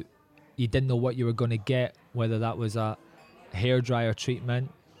 who you didn't know what you were going to get, whether that was a hairdryer treatment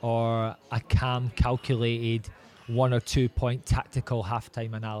or a calm, calculated 1 or 2 point tactical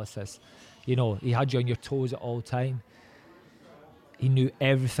halftime analysis. You know, he had you on your toes at all time. He knew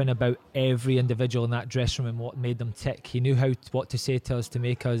everything about every individual in that dressing room and what made them tick. He knew what to say to us to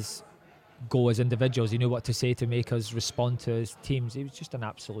make us go as individuals. He knew what to say to make us respond to his teams. He was just an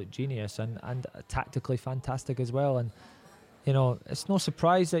absolute genius and tactically fantastic as well. And, you know, it's no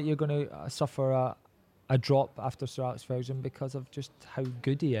surprise that you're going to suffer a drop after Sir Alex Ferguson because of just how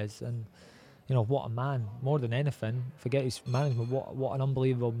good he is. And, you know, what a man, more than anything. Forget his management, what an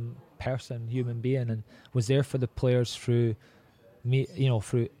unbelievable person, human being, and was there for the players through me, you know,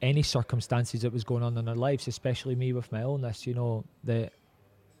 through any circumstances that was going on in their lives, especially me with my illness. You know,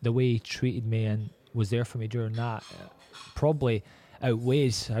 the way he treated me and was there for me during that probably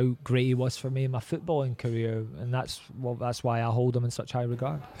outweighs how great he was for me in my footballing career, and that's why I hold him in such high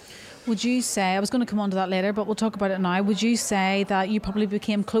regard. Would you say, I was going to come on to that later, but we'll talk about it now, would you say that you probably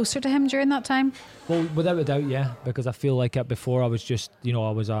became closer to him during that time? Well, without a doubt, yeah, because I feel like before I was just, you know,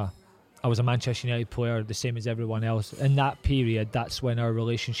 I was a Manchester United player, the same as everyone else. In that period, that's when our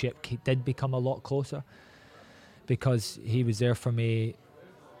relationship did become a lot closer, because he was there for me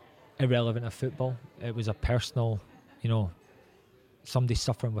irrelevant of football. It was a personal, you know, somebody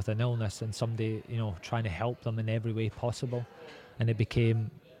suffering with an illness and somebody, you know, trying to help them in every way possible. And it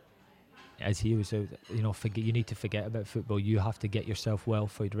became, as he was, you know, you need to forget about football. You have to get yourself well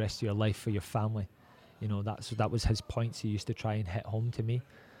for the rest of your life, for your family. You know, that was his points he used to try and hit home to me.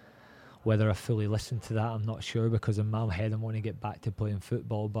 Whether I fully listened to that, I'm not sure, because in my head I want to get back to playing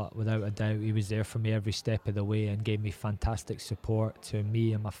football, but without a doubt he was there for me every step of the way and gave me fantastic support to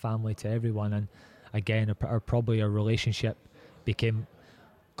me and my family, to everyone. And again, our relationship became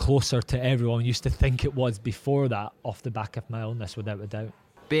closer to everyone used to think it was before that, off the back of my illness, without a doubt.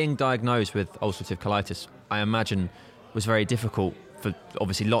 Being diagnosed with ulcerative colitis, I imagine, was very difficult for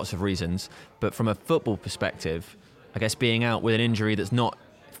obviously lots of reasons, but from a football perspective, I guess being out with an injury that's not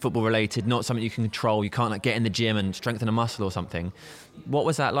football related, not something you can control, you can't like get in the gym and strengthen a muscle or something. What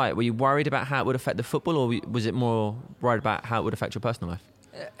was that like? Were you worried about how it would affect the football, or was it more worried about how it would affect your personal life?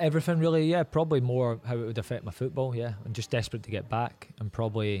 Everything really, yeah. Probably more how it would affect my football, yeah. I'm just desperate to get back, and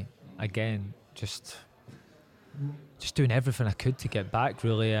probably, again, just doing everything I could to get back,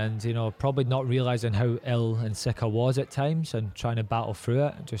 really. And, you know, probably not realising how ill and sick I was at times and trying to battle through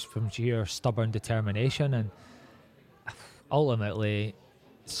it just from sheer stubborn determination. And ultimately,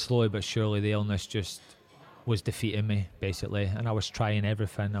 slowly but surely, the illness just was defeating me, basically. And I was trying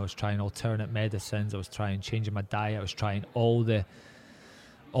everything. I was trying alternate medicines. I was trying changing my diet. I was trying all the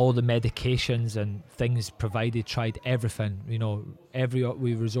medications and things provided. Tried everything. You know,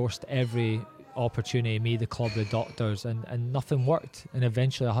 we resourced every opportunity. Me, the club, the doctors, and nothing worked. And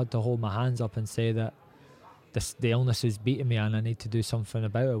eventually, I had to hold my hands up and say that the illness is beating me, and I need to do something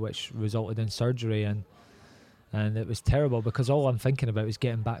about it, which resulted in surgery. And it was terrible, because all I'm thinking about is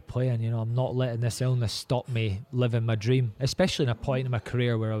getting back playing. You know, I'm not letting this illness stop me living my dream, especially in a point in my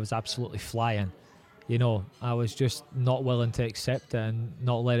career where I was absolutely flying. You know, I was just not willing to accept it and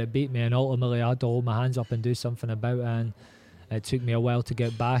not let it beat me. And ultimately, I had to hold my hands up and do something about it. And it took me a while to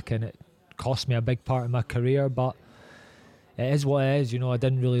get back, and it cost me a big part of my career. But it is what it is. You know, I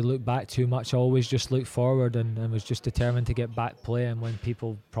didn't really look back too much. I always just looked forward and was just determined to get back playing, when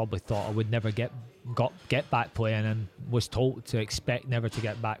people probably thought I would never get back playing, and was told to expect never to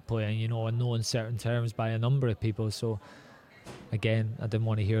get back playing, you know, in no uncertain terms by a number of people. So again, I didn't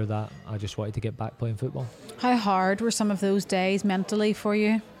want to hear that. I just wanted to get back playing football. How hard were some of those days mentally for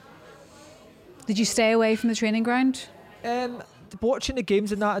you? Did you stay away from the training ground? Watching the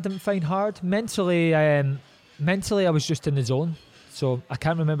games and that I didn't find hard. Mentally I was just in the zone. So I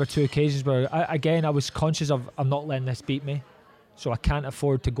can't remember two occasions where I was conscious of, I'm not letting this beat me. So I can't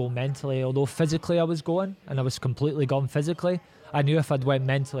afford to go mentally. Although physically I was going, and I was completely gone physically, I knew if I'd went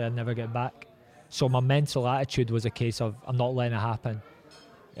mentally I'd never get back. So my mental attitude was a case of, I'm not letting it happen.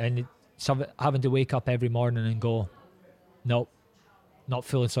 And having to wake up every morning and go, nope, not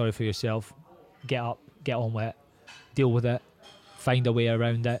feeling sorry for yourself, get up, get on with it, deal with it, find a way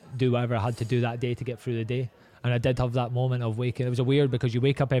around it, do whatever I had to do that day to get through the day. And I did have that moment of waking. It was weird, because you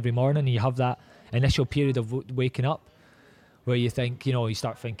wake up every morning and you have that initial period of waking up where you think, you know, you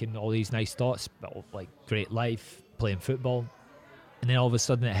start thinking all these nice thoughts about like great life, playing football, and then all of a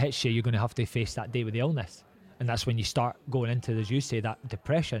sudden it hits you, you're going to have to face that day with the illness. And that's when you start going into, as you say, that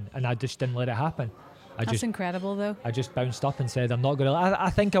depression. And I just didn't let it happen. That's incredible, though. I just bounced up and said, I'm not going to... I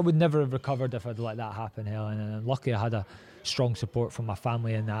think I would never have recovered if I'd let that happen, Helen. And luckily I had a strong support from my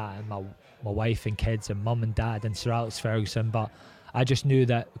family and that, and my wife and kids and mum and dad and Sir Alex Ferguson. But I just knew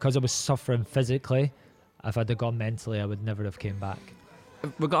that because I was suffering physically, if I'd have gone mentally, I would never have came back.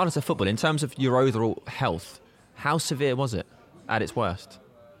 Regardless of football, in terms of your overall health, How severe was it at its worst?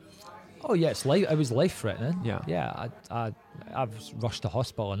 Oh yeah, it was life-threatening. Yeah. I've rushed to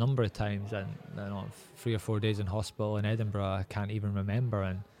hospital a number of times, and 3 or 4 days in hospital in Edinburgh I can't even remember.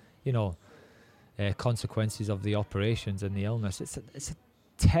 And consequences of the operations and the illness. It's a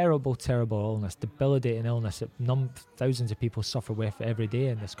terrible illness, debilitating illness that thousands of people suffer with every day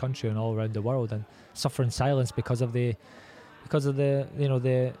in this country and all around the world, and suffer in silence because of the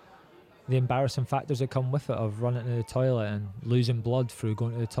embarrassing factors that come with it, of running to the toilet and losing blood through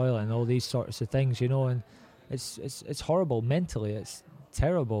going to the toilet and all these sorts of things, and it's horrible mentally. It's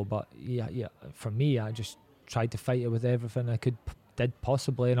terrible, but yeah. For me, I just tried to fight it with everything I did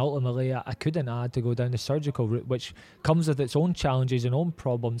possibly, and ultimately I couldn't. I had to go down the surgical route, which comes with its own challenges and own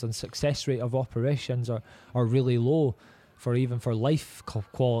problems, and success rate of operations are really low for life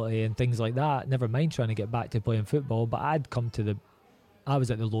quality and things like that. Never mind trying to get back to playing football, but I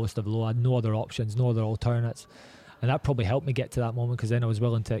was at the lowest of the low. I had no other options, no other alternates, and that probably helped me get to that moment, because then I was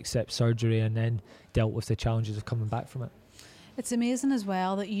willing to accept surgery and then dealt with the challenges of coming back from it. It's amazing as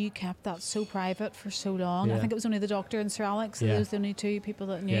well that you kept that so private for so long. Yeah. I think it was only the doctor and Sir Alex, those were the only two people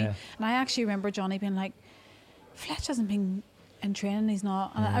that knew. Yeah. And I actually remember Johnny being like, Fletch hasn't been in training, he's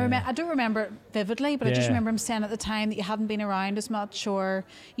not. And I don't remember it vividly, but I just remember him saying at the time that you hadn't been around as much, or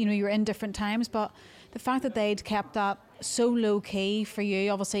you were in different times. But the fact that they'd kept that so low key for you,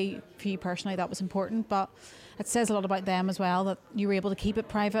 obviously for you personally that was important, but it says a lot about them as well, that you were able to keep it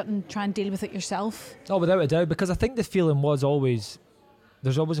private and try and deal with it yourself. Oh, without a doubt, because I think the feeling was always,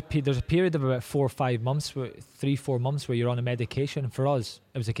 there's a period of about 4 or 5 months, 3-4 months where you're on a medication. For us,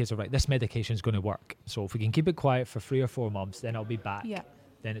 it was a case of, right, this medication is going to work, so if we can keep it quiet for 3 or 4 months, then I'll be back. Yeah.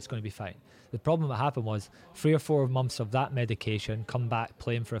 Then it's going to be fine. The problem that happened was 3 or 4 months of that medication, come back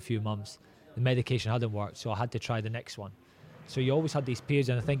playing for a few months, the medication hadn't worked, so I had to try the next one. So you always had these periods,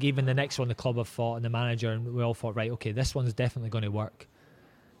 and I think even the next one the club have fought, and the manager, and we all thought, right, okay, this one's definitely going to work.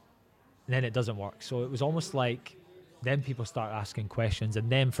 And then it doesn't work. So it was almost like then people start asking questions, and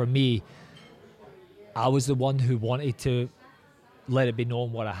then for me, I was the one who wanted to let it be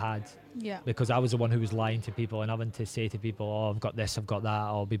known what I had. Yeah. Because I was the one who was lying to people and having to say to people, oh, I've got this, I've got that,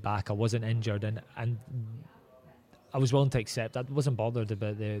 I'll be back, I wasn't injured, and I was willing to accept. I wasn't bothered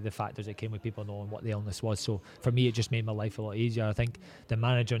about the factors that came with people knowing what the illness was. So for me, it just made my life a lot easier. I think the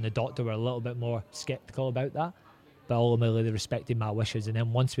manager and the doctor were a little bit more sceptical about that, but ultimately they respected my wishes. And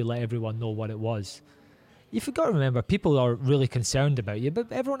then once we let everyone know what it was, you've got to remember, people are really concerned about you,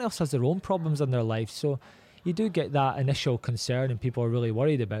 but everyone else has their own problems in their life. So you do get that initial concern, and people are really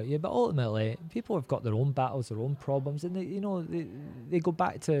worried about you. But ultimately, people have got their own battles, their own problems, and they go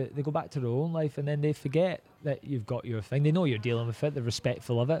back to their own life, and then they forget that you've got your thing. They know you're dealing with it, they're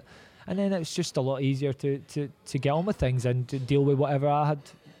respectful of it, and then it's just a lot easier to get on with things and to deal with whatever I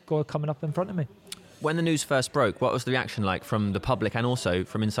had coming up in front of me. When the news first broke, what was the reaction like from the public and also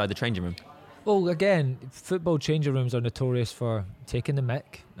from inside the changing room? Well, again, football changing rooms are notorious for taking the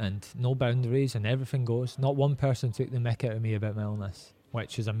mick and no boundaries, and everything goes. Not one person took the mick out of me about my illness,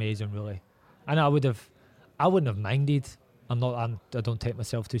 which is amazing, really. And I wouldn't have minded. I don't take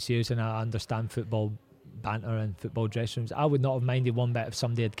myself too seriously, and I understand football banter and football dressing rooms. I would not have minded one bit if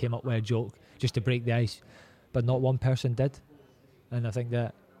somebody had came up with a joke just to break the ice, but not one person did. And I think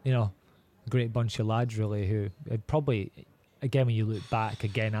that, a great bunch of lads really who probably, again, when you look back,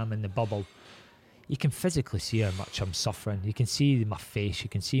 again, I'm in the bubble. You can physically see how much I'm suffering. You can see my face. You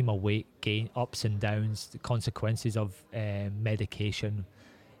can see my weight gain, ups and downs, the consequences of medication.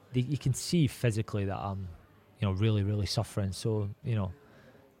 You can see physically that I'm, really, really suffering. So,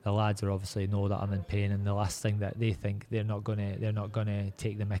 the lads are obviously know that I'm in pain, and the last thing that they think, they're not gonna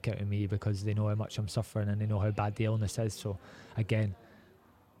take the mick out of me, because they know how much I'm suffering and they know how bad the illness is. So, again,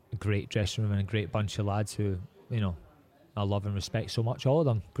 a great dressing room and a great bunch of lads who, I love and respect so much, all of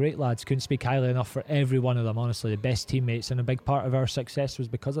them. Great lads, couldn't speak highly enough for every one of them, honestly. The best teammates, and a big part of our success was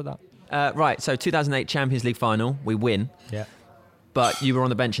because of that. Right, so 2008 Champions League final, we win. Yeah. But you were on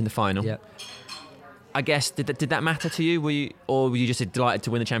the bench in the final. Yeah. I guess, did that matter to you? Were you just delighted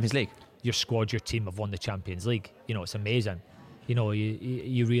to win the Champions League? Your squad, your team have won the Champions League. It's amazing.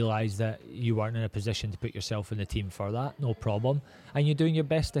 You realise that you weren't in a position to put yourself in the team for that, no problem. And you're doing your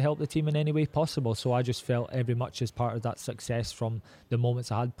best to help the team in any way possible. So I just felt every much as part of that success from the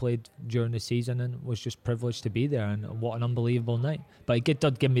moments I had played during the season, and was just privileged to be there. And what an unbelievable night. But it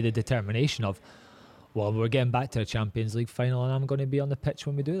did give me the determination of, well, we're getting back to a Champions League final, and I'm going to be on the pitch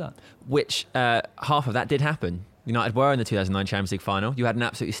when we do that. Which half of that did happen. United were in the 2009 Champions League final. You had an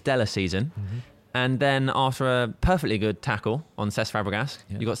absolutely stellar season. Mm-hmm. And then after a perfectly good tackle on Cesc Fabregas,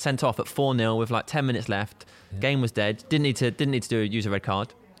 you got sent off at 4-0 with like 10 minutes left. Yeah. Game was dead. Didn't need to use a red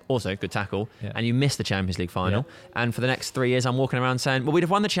card. also good tackle, Yeah. and you missed the Champions League final. And for the next 3 years, I'm walking around saying, well, we'd have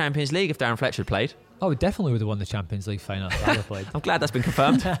won the Champions League if Darren Fletcher had played. Oh, we definitely would have won the Champions League final if I had played. I'm glad that's been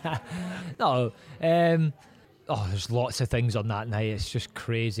confirmed. No, there's lots of things on that night. It's just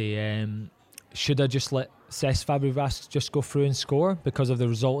crazy. Should I just let Cesc Fabregas just go through and score because of the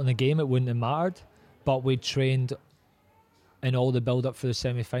result in the game? It wouldn't have mattered. But we trained in all the build-up for the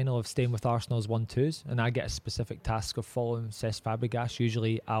semi-final of staying with Arsenal's 1-2s, and I get a specific task of following Cesc Fabregas.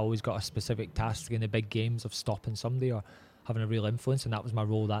 Usually I always got a specific task in the big games of stopping somebody or having a real influence, and that was my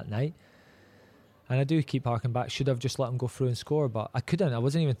role that night. And I do keep harking back, should I have just let him go through and score? But I couldn't. I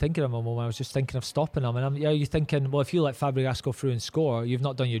wasn't even thinking of him. I was just thinking of stopping him. And you're thinking, well, if you let Fabregas go through and score, you've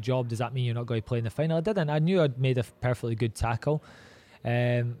not done your job. Does that mean you're not going to play in the final? I didn't. I knew I'd made a perfectly good tackle.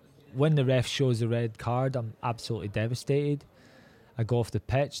 When the ref shows the red card, I'm absolutely devastated. I go off the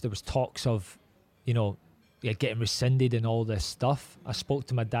pitch. There was talks of, getting rescinded and all this stuff. I spoke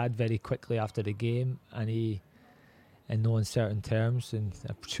to my dad very quickly after the game, and he, in no uncertain terms, and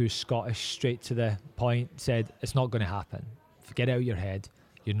a true Scottish, straight to the point, said, it's not going to happen. Get it out of your head.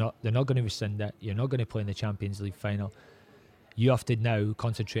 They're not going to rescind it. You're not going to play in the Champions League final. You have to now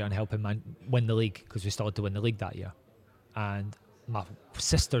concentrate on helping man win the league, because we still had to win the league that year. And my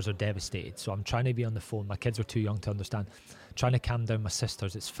sisters are devastated, so I'm trying to be on the phone. My kids are too young to understand. Trying to calm down my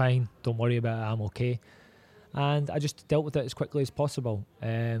sisters. It's fine. Don't worry about it. I'm okay. And I just dealt with it as quickly as possible.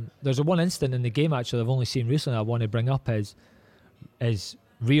 There's one incident in the game actually I've only seen recently I want to bring up is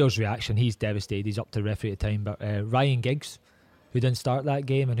Rio's reaction. He's devastated. He's up to referee at the time. But Ryan Giggs, who didn't start that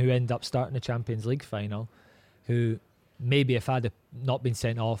game and who ended up starting the Champions League final, who maybe if I'd not been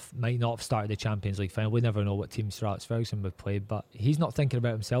sent off, might not have started the Champions League final. We never know what team Sir Alex Ferguson would play, but he's not thinking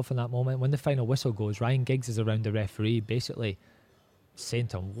about himself in that moment. When the final whistle goes, Ryan Giggs is around the referee, basically saying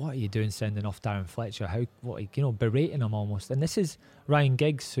to him, "What are you doing sending off Darren Fletcher?" Berating him almost. And this is Ryan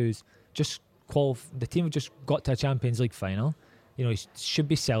Giggs, who's just the team have just got to a Champions League final. He should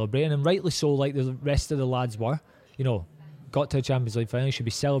be celebrating, and rightly so, like the rest of the lads were. Got to a Champions League final, he should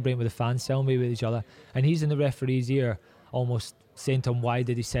be celebrating with the fans, celebrating with each other. And he's in the referee's ear, almost saying to him, "Why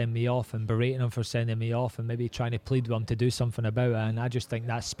did he send me off?" and berating him for sending me off, and maybe trying to plead with him to do something about it. And I just think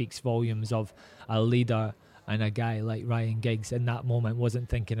that speaks volumes of a leader, and a guy like Ryan Giggs in that moment wasn't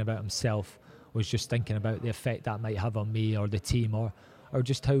thinking about himself, was just thinking about the effect that might have on me or the team, or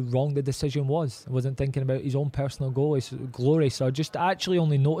just how wrong the decision was. He wasn't thinking about his own personal glory. So I just actually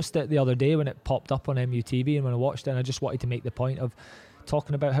only noticed it the other day when it popped up on MUTV, and when I watched it, and I just wanted to make the point of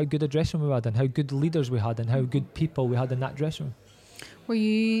talking about how good a dressing room we had, and how good leaders we had, and how good people we had in that dressing room. Were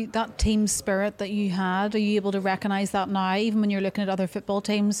you, that team spirit that you had, are you able to recognise that now, even when you're looking at other football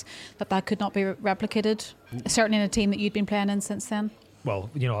teams, that could not be replicated? Certainly in a team that you'd been playing in since then? Well,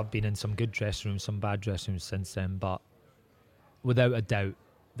 I've been in some good dressing rooms, some bad dressing rooms since then, but without a doubt,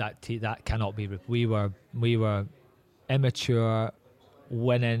 that cannot be. We were immature,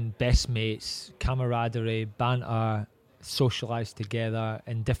 winning, best mates, camaraderie, banter, socialised together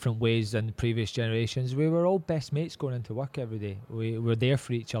in different ways than the previous generations. We were all best mates going into work every day. We were there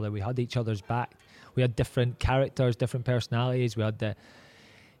for each other. We had each other's back. We had different characters, different personalities. We had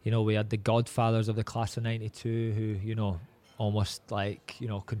the godfathers of the class of '92 who, almost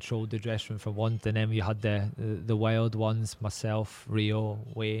controlled the dressing room for once, and then we had the wild ones, myself, Rio,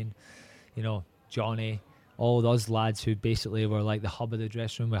 Wayne, Johnny, all those lads who basically were like the hub of the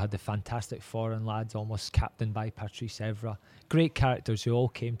dressing room. We had the fantastic foreign lads, almost captained by Patrice Evra. Great characters who all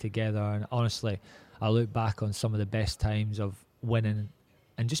came together, and honestly, I look back on some of the best times of winning,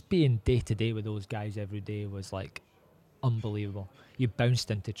 and just being day to day with those guys every day was like unbelievable. You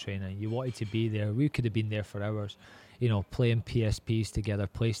bounced into training, you wanted to be there. We could have been there for hours. Playing PSPs together,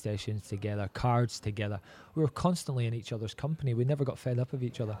 PlayStations together, cards together. We were constantly in each other's company. We never got fed up of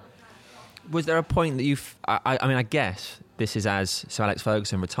each other. Was there a point that I guess this is as Sir Alex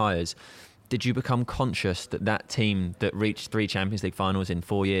Ferguson retires, did you become conscious that team that reached 3 Champions League finals in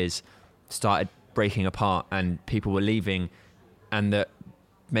 4 years started breaking apart and people were leaving, and that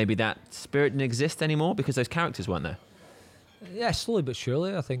maybe that spirit didn't exist anymore because those characters weren't there? Yeah, slowly but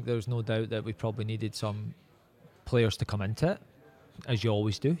surely. I think there's no doubt that we probably needed some players to come into it, as you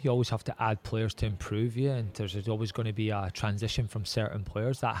always do. You always have to add players to improve you, and there's always going to be a transition from certain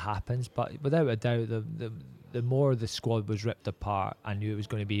players. That happens, but without a doubt, the more the squad was ripped apart, I knew it was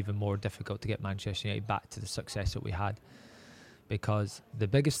going to be even more difficult to get Manchester United back to the success that we had. Because the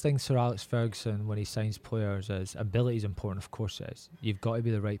biggest thing Sir Alex Ferguson, when he signs players, is ability is important. Of course it is. You've got to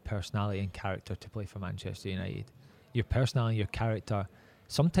be the right personality and character to play for Manchester United. Your personality, your character.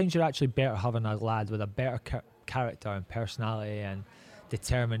 Sometimes you're actually better having a lad with a better character and personality and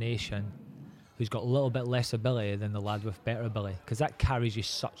determination who's got a little bit less ability than the lad with better ability, because that carries you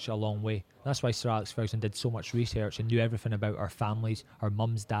such a long way. That's why Sir Alex Ferguson did so much research and knew everything about our families, our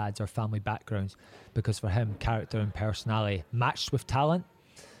mums, dads, our family backgrounds, because for him, character and personality matched with talent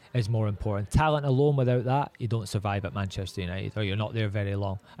is more important. Talent alone, without that, you don't survive at Manchester United, or you're not there very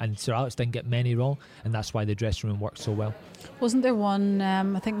long. And Sir Alex didn't get many wrong, and that's why the dressing room worked so well. Wasn't there one,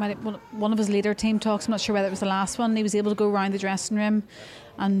 I think one of his later team talks, I'm not sure whether it was the last one, he was able to go around the dressing room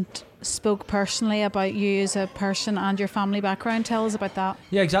and spoke personally about you as a person and your family background. Tell us about that.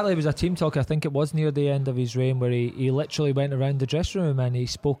 Yeah, exactly. It was a team talk. I think it was near the end of his reign, where he literally went around the dressing room and he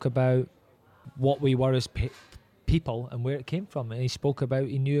spoke about what we were as people and where it came from. And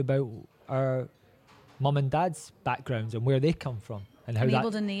he knew about our mum and dad's backgrounds and where they come from, and how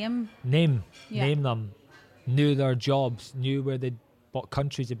able to name them, knew their jobs, knew what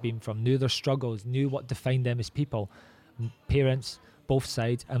countries they'd been from, knew their struggles, knew what defined them as people, parents, both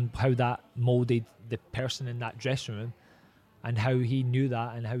sides, and how that moulded the person in that dressing room, and how he knew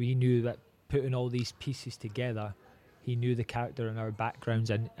that, and how he knew that putting all these pieces together, he knew the character and our backgrounds,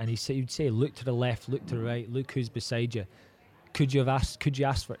 and he'd say, look to the left, look to the right, look who's beside you. Could you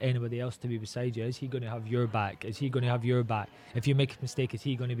ask for anybody else to be beside you? Is he going to have your back? Is he going to have your back? If you make a mistake, is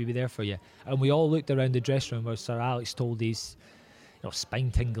he going to be there for you? And we all looked around the dressing room where Sir Alex told these,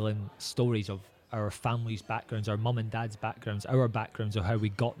 spine-tingling stories of our family's backgrounds, our mum and dad's backgrounds, our backgrounds of how we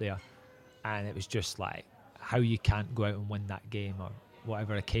got there. And it was just like, how you can't go out and win that game, or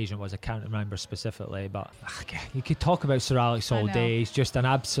whatever occasion it was. I can't remember specifically, but you could talk about Sir Alex all day. He's just an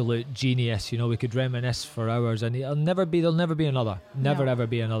absolute genius. We could reminisce for hours, and there'll never be another. Ever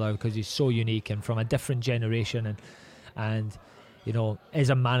be another, because he's so unique and from a different generation. And as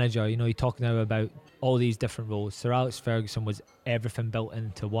a manager, you talk now about all these different roles. Sir Alex Ferguson was everything built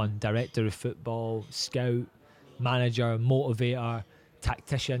into one: director of football, scout, manager, motivator,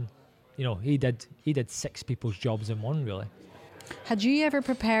 tactician. He did 6 people's jobs in one, really. Had you ever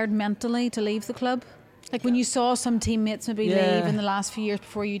prepared mentally to leave the club? Like when you saw some teammates maybe leave in the last few years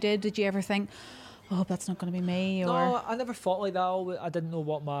before you did you ever think, oh, that's not going to be me? Or no, I never thought like that. I didn't know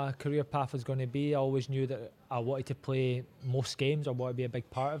what my career path was going to be. I always knew that I wanted to play most games. I wanted to be a big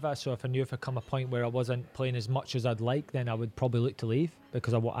part of it. So if I knew if I come a point where I wasn't playing as much as I'd like, then I would probably look to leave,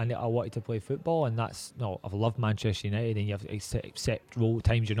 because I wanted to play football. And I've loved Manchester United, and you have to accept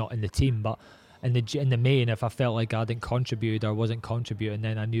times you're not in the team, but in the main, if I felt like I didn't contribute or wasn't contributing,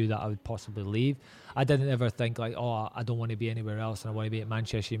 then I knew that I would possibly leave. I didn't ever think like, I don't want to be anywhere else and I want to be at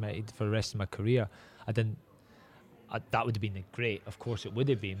Manchester United for the rest of my career. That would have been great, of course it would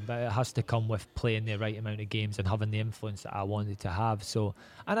have been, but it has to come with playing the right amount of games and having the influence that I wanted to have. So,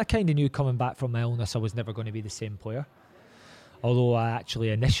 and I kind of knew coming back from my illness I was never going to be the same player. Although I actually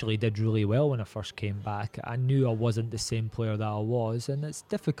initially did really well when I first came back, I knew I wasn't the same player that I was, and it's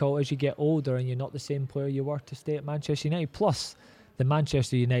difficult as you get older and you're not the same player you were to stay at Manchester United. Plus, the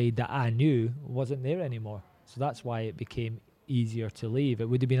Manchester United that I knew wasn't there anymore, so that's why it became easier to leave. It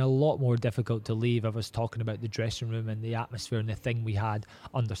would have been a lot more difficult to leave if I was talking about the dressing room and the atmosphere and the thing we had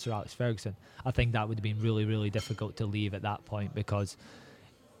under Sir Alex Ferguson. I think that would have been really, really difficult to leave at that point, because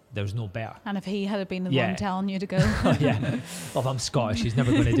there's no better. And if he had been the one telling you to go. Well, if I'm Scottish, he's never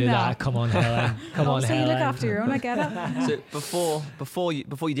going to do that. Come on, Helen. Come on, Helen. You look after your own, I get it. So before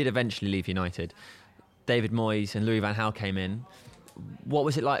you did eventually leave United, David Moyes and Louis van Gaal came in. What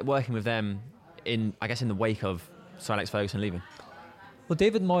was it like working with them in the wake of Sir Alex Ferguson leaving? Well,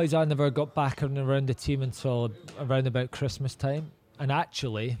 David Moyes, I never got back around the team until around about Christmas time. And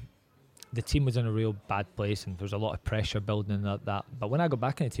actually, the team was in a real bad place and there was a lot of pressure building and that. But when I got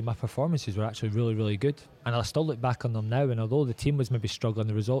back in the team, my performances were actually really, really good. And I still look back on them now, and although the team was maybe struggling,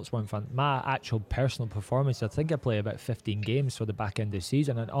 the results weren't fun. My actual personal performance, I think I played about 15 games for the back end of the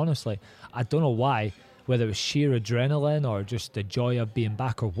season. And honestly, I don't know why, whether it was sheer adrenaline or just the joy of being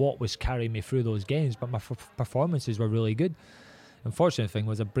back or what was carrying me through those games, but my performances were really good. Unfortunate thing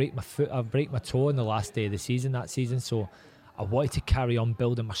was I break my toe on the last day of the season that season, so I wanted to carry on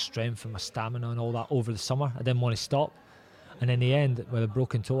building my strength and my stamina and all that over the summer. I didn't want to stop. And in the end, with a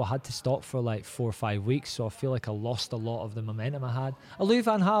broken toe, I had to stop for like 4 or 5 weeks. So I feel like I lost a lot of the momentum I had. Louis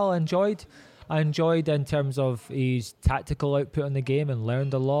van Gaal I enjoyed in terms of his tactical output in the game, and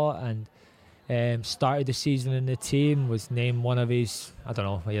learned a lot. And started the season in the team, was named one of his, I don't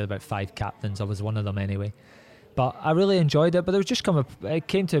know, he had about 5 captains. I was one of them anyway. But I really enjoyed it. But it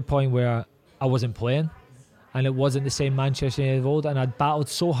came to a point where I wasn't playing. And it wasn't the same Manchester United of old, and I'd battled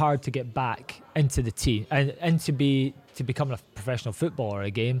so hard to get back into the team and to become a professional footballer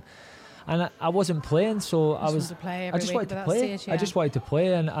again, and I wasn't playing, so I just wanted to play, and I just wanted to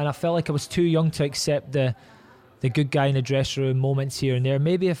play, and I felt like I was too young to accept the the good guy in the dressing room moments here and there.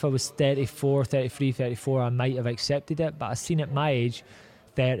 Maybe if I was 34, 33, 34, I might have accepted it. But I've seen at my age,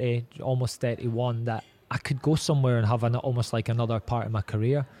 30, almost 31, that I could go somewhere and have almost like another part of my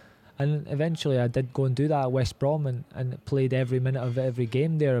career. And eventually I did go and do that at West Brom and played every minute of every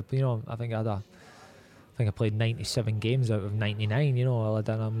game there. You know, I think I played 97 games out of 99. You know, I had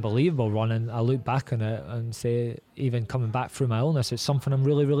an unbelievable run, and I look back on it and say, even coming back through my illness, it's something I'm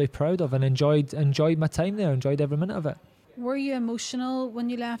really, really proud of, and enjoyed my time there, enjoyed every minute of it. Were you emotional when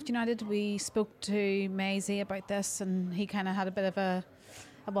you left United? We spoke to Maisie about this, and he kind of had a bit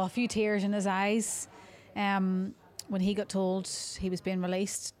of a few tears in his eyes when he got told he was being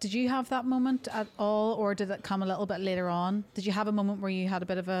released. Did you have that moment at all, or did it come a little bit later on? Did you have a moment where you had a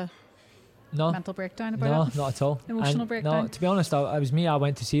bit of a mental breakdown about it? No, not at all. Emotional breakdown? No, to be honest, I was me. I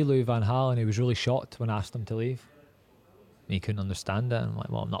went to see Louis van Gaal, and he was really shocked when I asked him to leave. He couldn't understand it. I'm like,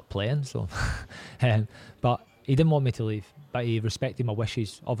 well, I'm not playing, so. But he didn't want me to leave, but he respected my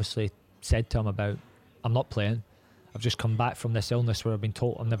wishes. Obviously said to him about, I'm not playing. I've just come back from this illness where I've been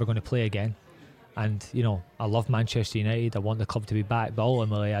told I'm never going to play again. And, you know, I love Manchester United. I want the club to be back, but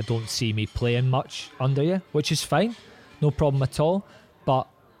ultimately I don't see me playing much under you, which is fine. No problem at all. But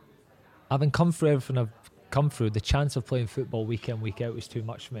having come through everything I've come through, the chance of playing football week in, week out was too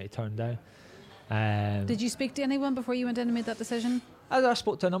much for me to turn down. Did you speak to anyone before you went in and made that decision? I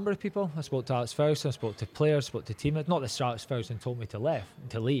spoke to a number of people. I spoke to Alex Ferguson, I spoke to players, spoke to teammates. Not that Alex Ferguson told me to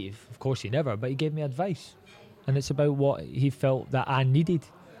leave. Of course he never, but he gave me advice. And it's about what he felt that I needed.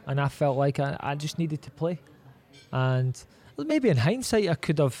 And I felt like I just needed to play. And maybe in hindsight I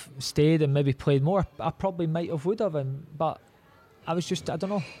could have stayed and maybe played more. I probably might have, would have. But I was just, I don't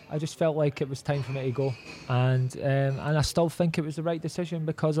know. I just felt like it was time for me to go. And I still think it was the right decision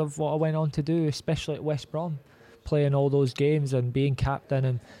because of what I went on to do, especially at West Brom. Playing all those games and being captain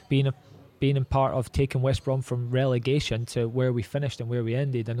and being in part of taking West Brom from relegation to where we finished and where we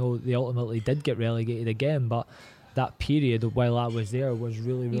ended. I know they ultimately did get relegated again, but that period while I was there was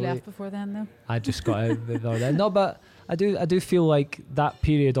really, really... You left before then, though? I just got out before then. No, but I do feel like that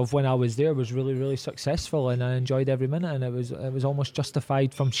period of when I was there was really, really successful, and I enjoyed every minute, and it was almost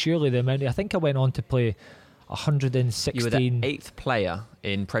justified from surely the amount. I think I went on to play 116. You were the 8th player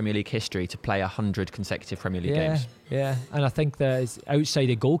in Premier League history to play 100 consecutive Premier League games. Yeah, and I think that outside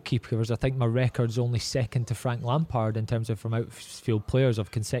of goalkeepers, I think my record's only second to Frank Lampard in terms of from outfield players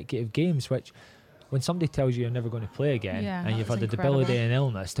of consecutive games, which when somebody tells you you're never going to play again and you've had the debility and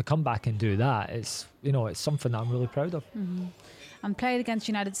illness, to come back and do that, it's something that I'm really proud of. Mm-hmm. And played against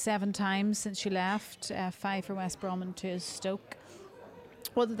United 7 times since you left, 5 for West Brom and 2 as Stoke.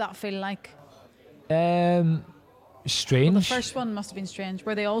 What did that feel like? Strange. Well, the first one must have been strange.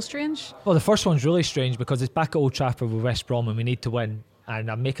 Were they all strange? Well, the first one's really strange because it's back at Old Trafford with West Brom and we need to win.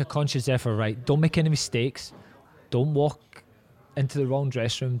 And I make a conscious effort, right? Don't make any mistakes. Don't walk into the wrong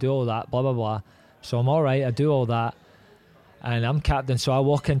dressing room. Do all that, blah, blah, blah. So I'm all right. I do all that. And I'm captain, so I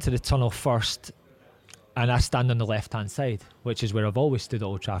walk into the tunnel first and I stand on the left-hand side, which is where I've always stood at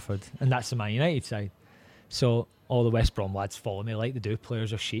Old Trafford. And that's the Man United side. So all the West Brom lads follow me like they do.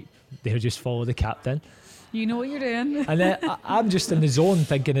 Players are sheep. They just follow the captain. You know what you're doing. And then I'm just in the zone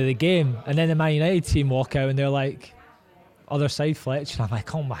thinking of the game. And then the Man United team walk out and they're like, other side Fletcher. And I'm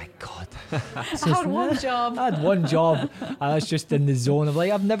like, oh my God. I had one job. I had one job. I was just in the zone. I'm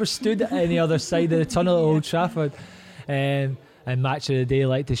like, I've never stood at any other side of the tunnel at Old Trafford. And match of the day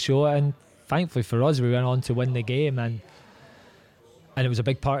like to show it. And thankfully for us, we went on to win the game. And it was a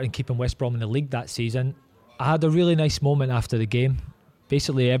big part in keeping West Brom in the league that season. I had a really nice moment after the game.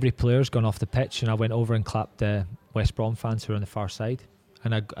 Basically, every player's gone off the pitch, and I went over and clapped the West Brom fans who were on the far side.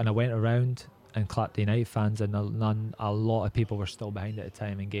 And I went around and clapped the United fans, and a lot of people were still behind at the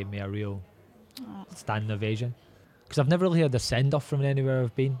time and gave me a real standing ovation. Because I've never really had a send-off from anywhere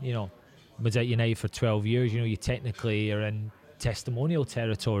I've been. You know, was at United for 12 years. You know, you technically are in testimonial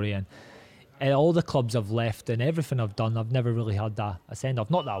territory, and all the clubs I've left and everything I've done, I've never really had a send-off.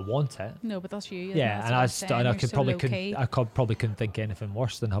 Not that I want it. No, but that's you. Yeah, and I probably couldn't think of anything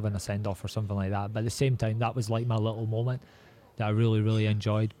worse than having a send-off or something like that. But at the same time, that was like my little moment that I really, really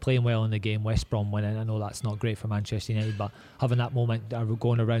enjoyed. Playing well in the game, West Brom winning. I know that's not great for Manchester United, but having that moment,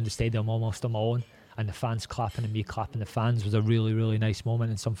 going around the stadium almost on my own, and the fans clapping and me clapping the fans was a really, really nice moment,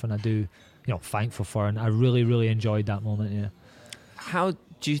 and something I do, thankful for. And I really, really enjoyed that moment. Yeah. How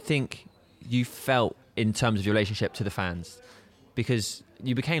do you think you felt in terms of your relationship to the fans? Because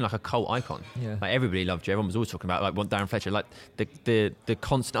you became like a cult icon. Yeah. Like everybody loved you. Everyone was always talking about like what Darren Fletcher, like the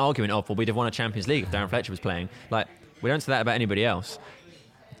constant argument of, well, we'd have won a Champions League if Darren Fletcher was playing. Like, we don't say that about anybody else.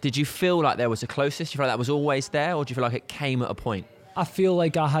 Did you feel like there was a closest? Do you feel like that was always there, or do you feel like it came at a point? I feel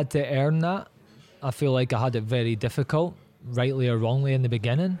like I had to earn that. I feel like I had it very difficult, rightly or wrongly, in the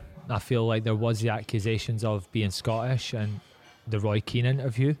beginning. I feel like there was the accusations of being Scottish and the Roy Keane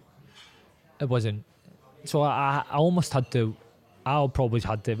interview. It wasn't. So I almost had to, I probably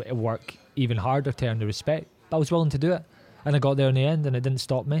had to work even harder to earn the respect. But I was willing to do it. And I got there in the end, and it didn't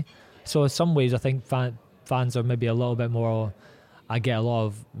stop me. So in some ways, I think fans are maybe a little bit more, I get a lot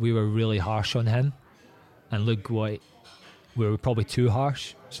of, we were really harsh on him. And look what, we were probably too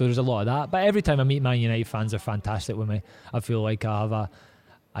harsh. So there's a lot of that. But every time I meet Man United fans, they're fantastic with me. I feel like I have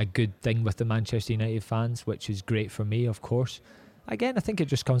a good thing with the Manchester United fans, which is great for me, of course. Again, I think it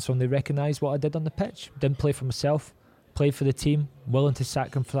just comes from they recognise what I did on the pitch. Didn't play for myself, played for the team, willing to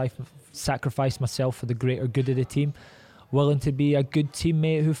sacrifice myself for the greater good of the team, willing to be a good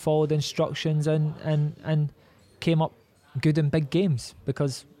teammate who followed instructions and came up good in big games,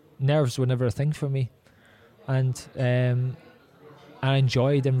 because nerves were never a thing for me. And I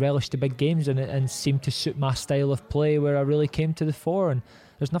enjoyed and relished the big games, and seemed to suit my style of play, where I really came to the fore. And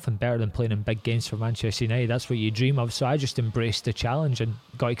there's nothing better than playing in big games for Manchester United. That's what you dream of. So I just embraced the challenge and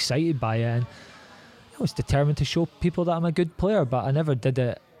got excited by it, and I was determined to show people that I'm a good player, but I never did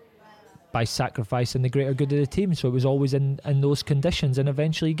it by sacrificing the greater good of the team. So it was always in those conditions, and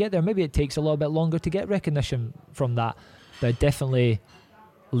eventually you get there. Maybe it takes a little bit longer to get recognition from that, but it definitely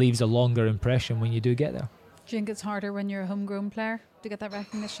leaves a longer impression when you do get there. Do you think it's harder when you're a homegrown player to get that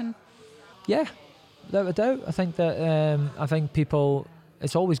recognition? Yeah, without a doubt. I think that I think people,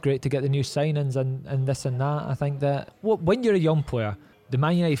 it's always great to get the new signings and this and that. I think that when you're a young player, the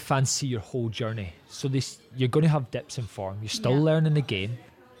Man United fans see your whole journey. So you're going to have dips in form. You're still learning the game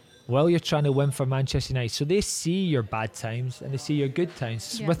while you're trying to win for Manchester United. So they see your bad times and they see your good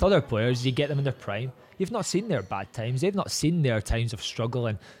times. Yeah. With other players, you get them in their prime. You've not seen their bad times. They've not seen their times of struggle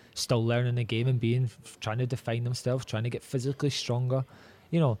and still learning the game and trying to define themselves, trying to get physically stronger.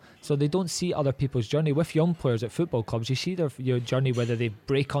 So they don't see other people's journey. With young players at football clubs, you see your journey, whether they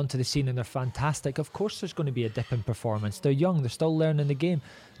break onto the scene and they're fantastic. Of course there's going to be a dip in performance. They're young, they're still learning the game,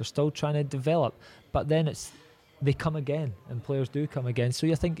 they're still trying to develop. But then they come again, and players do come again. So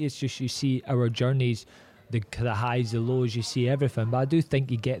I think it's just, you see our journeys, the highs, the lows, you see everything. But I do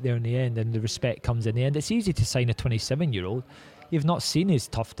think you get there in the end, and the respect comes in the end. It's easy to sign a 27-year-old. You've not seen his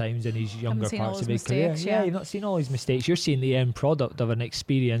tough times in his younger parts of his career. Yeah, you've not seen all his mistakes. You're seeing the end product of an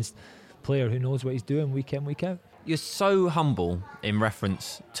experienced player who knows what he's doing week in, week out. You're so humble in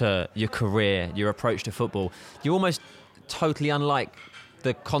reference to your career, your approach to football. You're almost totally unlike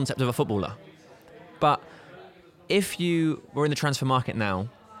the concept of a footballer. But if you were in the transfer market now,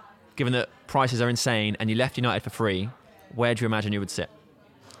 given that prices are insane and you left United for free, where do you imagine you would sit?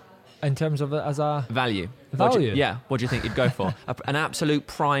 In terms of it as a value? Value? What do you think you'd go for? An absolute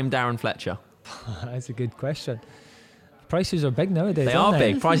prime Darren Fletcher. That's a good question. Prices are big nowadays. They are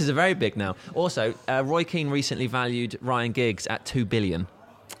big. Prices are very big now. Also, Roy Keane recently valued Ryan Giggs at $2 billion.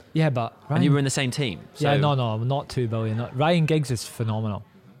 Yeah, but and you were in the same team. So. Yeah, no, not $2 billion. Ryan Giggs is phenomenal.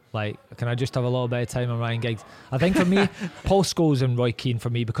 Like, can I just have a little bit of time on Ryan Giggs? I think for me, Paul Scholes and Roy Keane, for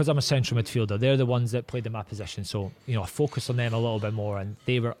me, because I'm a central midfielder, they're the ones that played in my position. So, I focus on them a little bit more, and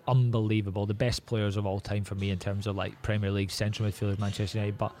they were unbelievable. The best players of all time for me in terms of like Premier League central midfielders, Manchester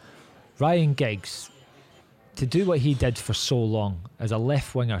United. But Ryan Giggs, to do what he did for so long as a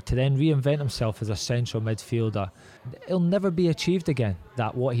left winger, to then reinvent himself as a central midfielder, it'll never be achieved again.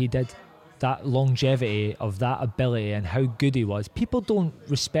 What he did. That longevity of that ability and how good he was. People don't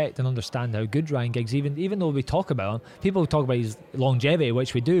respect and understand how good Ryan Giggs, even though we talk about him, people talk about his longevity,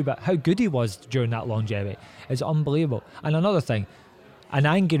 which we do, but how good he was during that longevity is unbelievable. And another thing, an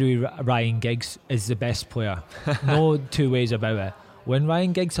angry Ryan Giggs is the best player. No two ways about it. When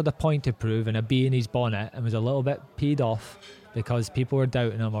Ryan Giggs had a point to prove and a bee in his bonnet and was a little bit peed off because people were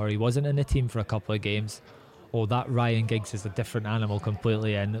doubting him or he wasn't in the team for a couple of games, that Ryan Giggs is a different animal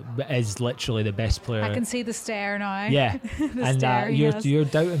completely and is literally the best player. I can see the stare now. Yeah, and you're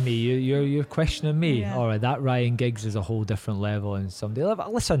doubting me. You're questioning me. Yeah. All right, that Ryan Giggs is a whole different level. And somebody,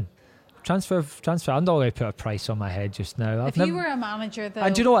 listen, transfer. I'm not going to put a price on my head just now. If you were a manager, though,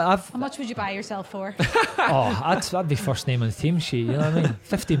 and do you know what? How much would you buy yourself for? That'd be first name on the team sheet. You know what I mean?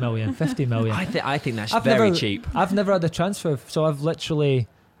 50 million. I think that's very cheap. I've never had a transfer, so I've literally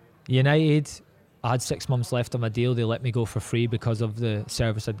United. I had 6 months left on my deal. They let me go for free because of the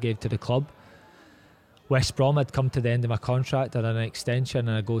service I'd gave to the club. West Brom had come to the end of my contract and an extension,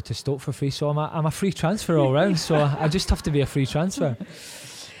 and I go to Stoke for free. So I'm a free transfer all round. So I just have to be a free transfer.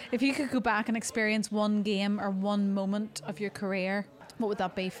 If you could go back and experience one game or one moment of your career, what would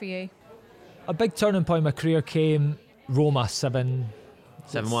that be for you? A big turning point in my career came Roma 7-1.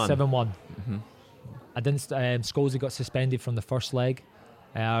 Mm-hmm. I didn't. Scholes got suspended from the first leg.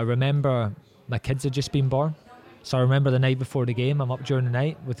 I remember my kids had just been born, so I remember the night before the game, I'm up during the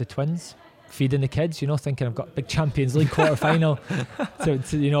night with the twins, feeding the kids, thinking I've got a big Champions League quarter final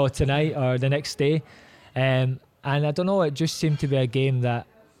tonight or the next day. And I don't know, it just seemed to be a game that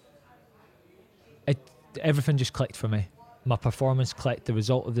everything just clicked for me. My performance clicked, the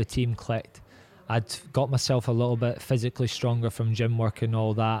result of the team clicked. I'd got myself a little bit physically stronger from gym work and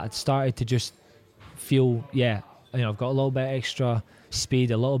all that. I'd started to just feel, I've got a little bit extra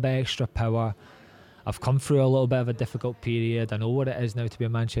speed, a little bit extra power. I've come through a little bit of a difficult period. I know what it is now to be a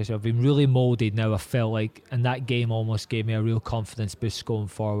Manchester. I've been really moulded now, I felt like, and that game almost gave me a real confidence boost going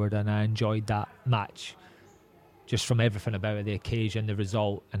forward, and I enjoyed that match just from everything about it, the occasion, the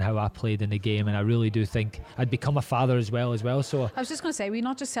result, and how I played in the game. And I really do think I'd become a father as well. So I was just going to say, we're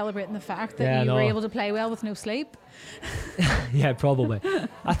not just celebrating the fact that you were able to play well with no sleep. Yeah, probably.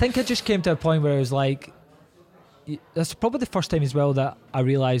 I think it just came to a point where it was like, that's probably the first time as well that I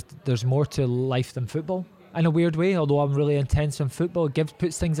realised there's more to life than football. In a weird way, although I'm really intense in football, it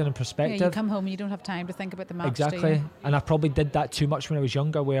puts things in perspective. Yeah, you come home and you don't have time to think about the match. Exactly. And I probably did that too much when I was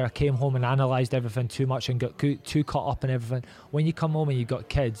younger, where I came home and analysed everything too much and got too caught up in everything. When you come home and you've got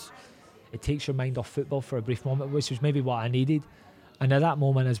kids, it takes your mind off football for a brief moment, which was maybe what I needed. And at that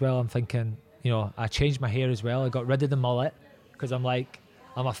moment as well, I'm thinking, I changed my hair as well. I got rid of the mullet because I'm like,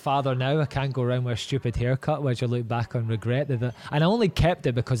 I'm a father now. I can't go around with a stupid haircut, which I look back on regret. And I only kept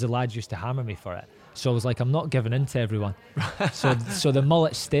it because the lads used to hammer me for it. So I was like, I'm not giving in to everyone. so the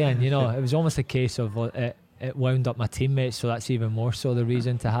mullet's staying, it was almost a case of it wound up my teammates, so that's even more so the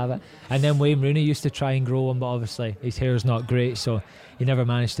reason to have it. And then Wayne Rooney used to try and grow one, but obviously his hair's not great, so he never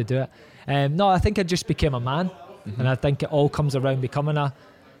managed to do it. No, I think I just became a man, and I think it all comes around becoming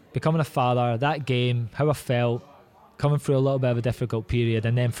a father, that game, how I felt, coming through a little bit of a difficult period,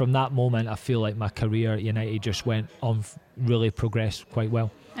 and then from that moment I feel like my career at United just went on, really progressed quite well.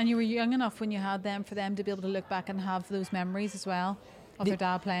 And you were young enough when you had them for them to be able to look back and have those memories as well of their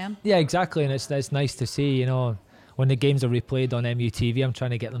dad playing. Yeah, exactly, and it's nice to see, when the games are replayed on MUTV, I'm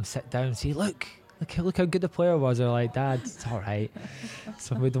trying to get them sit down and say, look how good the player was. They're like, Dad, it's all right.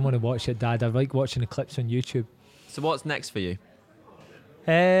 So we don't want to watch it, Dad. I like watching the clips on YouTube. So what's next for you?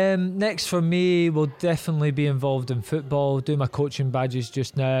 Next for me will definitely be involved in football, do my coaching badges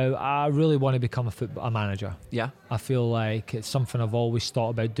just now. I really want to become a manager. Yeah. I feel like it's something I've always thought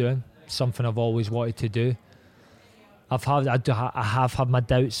about doing, something I've always wanted to do. I have had my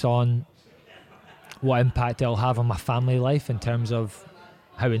doubts on what impact it'll have on my family life in terms of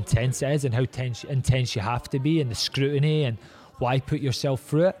how intense it is and how intense you have to be, and the scrutiny and why put yourself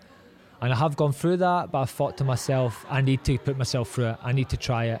through it. And I have gone through that, but I've thought to myself, I need to put myself through it. I need to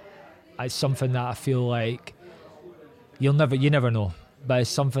try it. It's something that I feel like you never know, but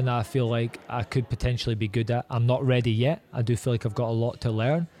it's something that I feel like I could potentially be good at. I'm not ready yet. I do feel like I've got a lot to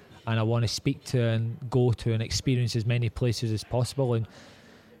learn, and I want to speak to and go to and experience as many places as possible. And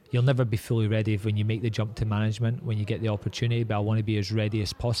you'll never be fully ready when you make the jump to management, when you get the opportunity, but I want to be as ready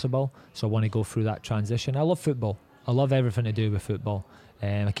as possible. So I want to go through that transition. I love football. I love everything to do with football.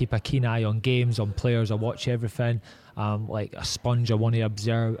 I keep a keen eye on games, on players. I watch everything. Like a sponge, I want to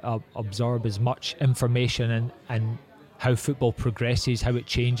absorb as much information and how football progresses, how it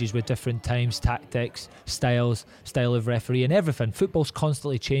changes with different times, tactics, style of referee, and everything. Football's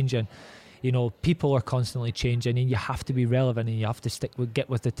constantly changing. People are constantly changing, and you have to be relevant, and you have to get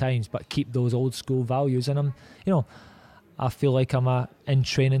with the times, but keep those old school values. And I feel like I'm in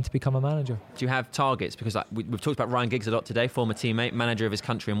training to become a manager. Do you have targets? Because we've talked about Ryan Giggs a lot today, former teammate, manager of his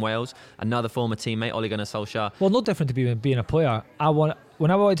country in Wales, another former teammate, Ole Gunnar Solskjaer. Well, no different to being a player. When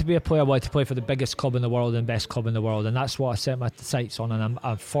I wanted to be a player, I wanted to play for the biggest club in the world and best club in the world, and that's what I set my sights on, and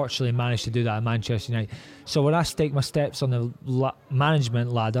I've fortunately managed to do that at Manchester United. So when I stake my steps on the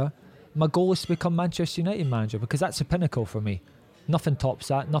management ladder, my goal is to become Manchester United manager, because that's the pinnacle for me. Nothing tops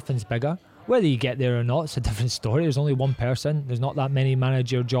that, nothing's bigger. Whether you get there or not, it's a different story. There's only one person. There's not that many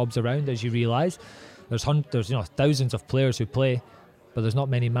manager jobs around, as you realise. There's thousands of players who play, but there's not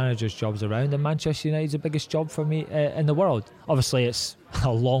many managers' jobs around. And Manchester United is the biggest job for me in the world. Obviously, it's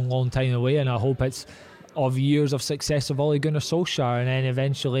a long, long time away, and I hope it's of years of success of Ole Gunnar Solskjaer, and then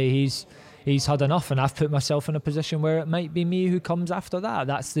eventually he's had enough, and I've put myself in a position where it might be me who comes after that.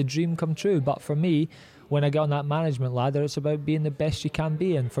 That's the dream come true. But for me, when I get on that management ladder, it's about being the best you can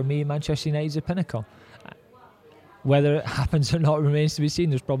be, and for me, Manchester United is a pinnacle. Whether it happens or not remains to be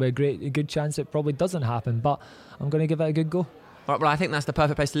seen. There's probably a good chance it probably doesn't happen, but I'm going to give it a good go. All right, well, I think that's the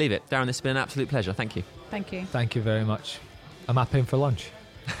perfect place to leave it. Darren, this has been an absolute pleasure. Thank you. Thank you. Thank you very much. Am I paying for lunch?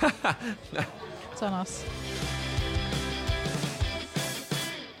 It's on us.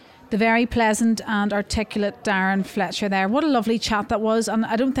 The very pleasant and articulate Darren Fletcher there. What a lovely chat that was. And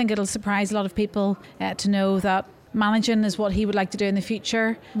I don't think it'll surprise a lot of people to know that managing is what he would like to do in the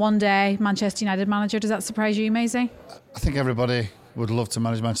future. One day, Manchester United manager. Does that surprise you, Maisie? I think everybody would love to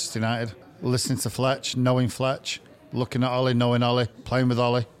manage Manchester United. Listening to Fletch, knowing Fletch, looking at Ollie, knowing Ollie, playing with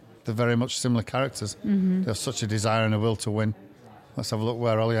Ollie. They're very much similar characters. They have such a desire and a will to win. Let's have a look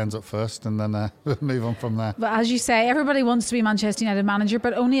where Ollie ends up first and then we'll move on from there. But as you say, everybody wants to be Manchester United manager,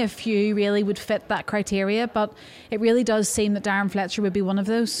 but only a few really would fit that criteria. But it really does seem that Darren Fletcher would be one of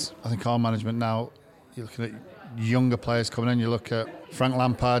those. I think all management now, you're looking at younger players coming in. You look at Frank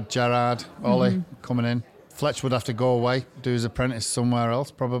Lampard, Gerrard, Ollie coming in. Fletch would have to go away, do his apprentice somewhere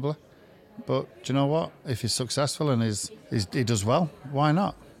else probably. But do you know what? If he's successful and he does well, why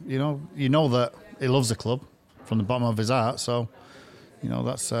not? You know that he loves the club from the bottom of his heart, so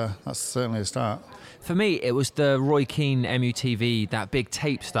that's certainly a start. For me, it was the Roy Keane MUTV, that big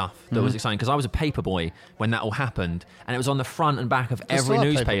tape stuff that was exciting, because I was a paper boy when that all happened, and it was on the front and back of every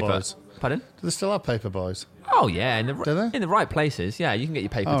newspaper. Pardon? Do they still have paper boys? Oh yeah, in Do they? the right places. Yeah, you can get your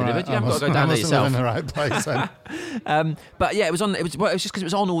paper delivered. Right. You haven't got to go down there yourself. In the right place then. But yeah, it was just because it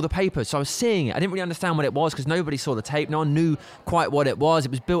was on all the papers, so I was seeing it. I didn't really understand what it was because nobody saw the tape. No one knew quite what it was.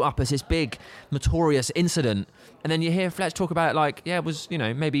 It was built up as this big, notorious incident, and then you hear Fletch talk about it like, yeah, it was,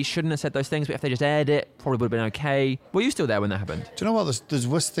 maybe he shouldn't have said those things, but if they just aired it, probably would have been okay. Were you still there when that happened? Do you know what? There's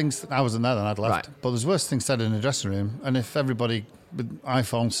worse things. I wasn't there then. I'd left. Right. But there's worse things said in the dressing room, and if everybody with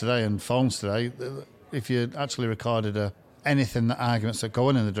iPhones today and phones today, if you actually recorded anything, the arguments that go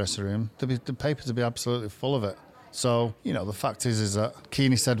on in the dressing room, the papers would be absolutely full of it. So, the fact is that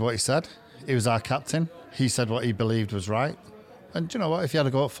Keane said what he said. He was our captain. He said what he believed was right. And do you know what? If you had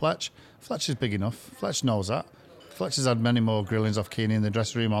to go at Fletch is big enough. Fletch knows that. Fletcher's had many more grillings off Keane in the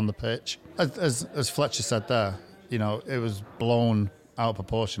dressing room, on the pitch. As Fletcher said there, it was blown out of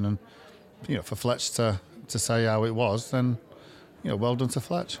proportion. And, for Fletch to say how it was, then, well done to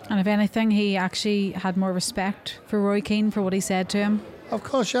Fletch. And if anything, he actually had more respect for Roy Keane for what he said to him. Of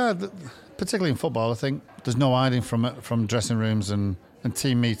course, yeah. Particularly in football, I think there's no hiding from it, from dressing rooms and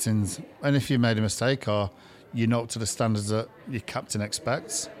team meetings. And if you made a mistake or you're not to the standards that your captain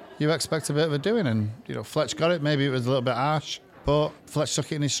expects, you expect a bit of a doing. And, Fletch got it. Maybe it was a little bit harsh, but Fletch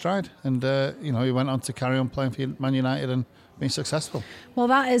took it in his stride. And, he went on to carry on playing for Man United and being successful. Well,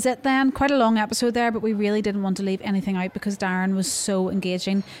 that is it then. Quite a long episode there, but we really didn't want to leave anything out because Darren was so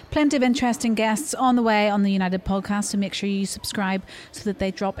engaging. Plenty of interesting guests on the way on the United podcast, so make sure you subscribe so that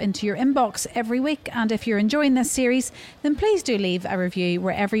they drop into your inbox every week. And if you're enjoying this series, then please do leave a review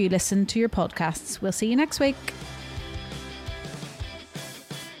wherever you listen to your podcasts. We'll see you next week.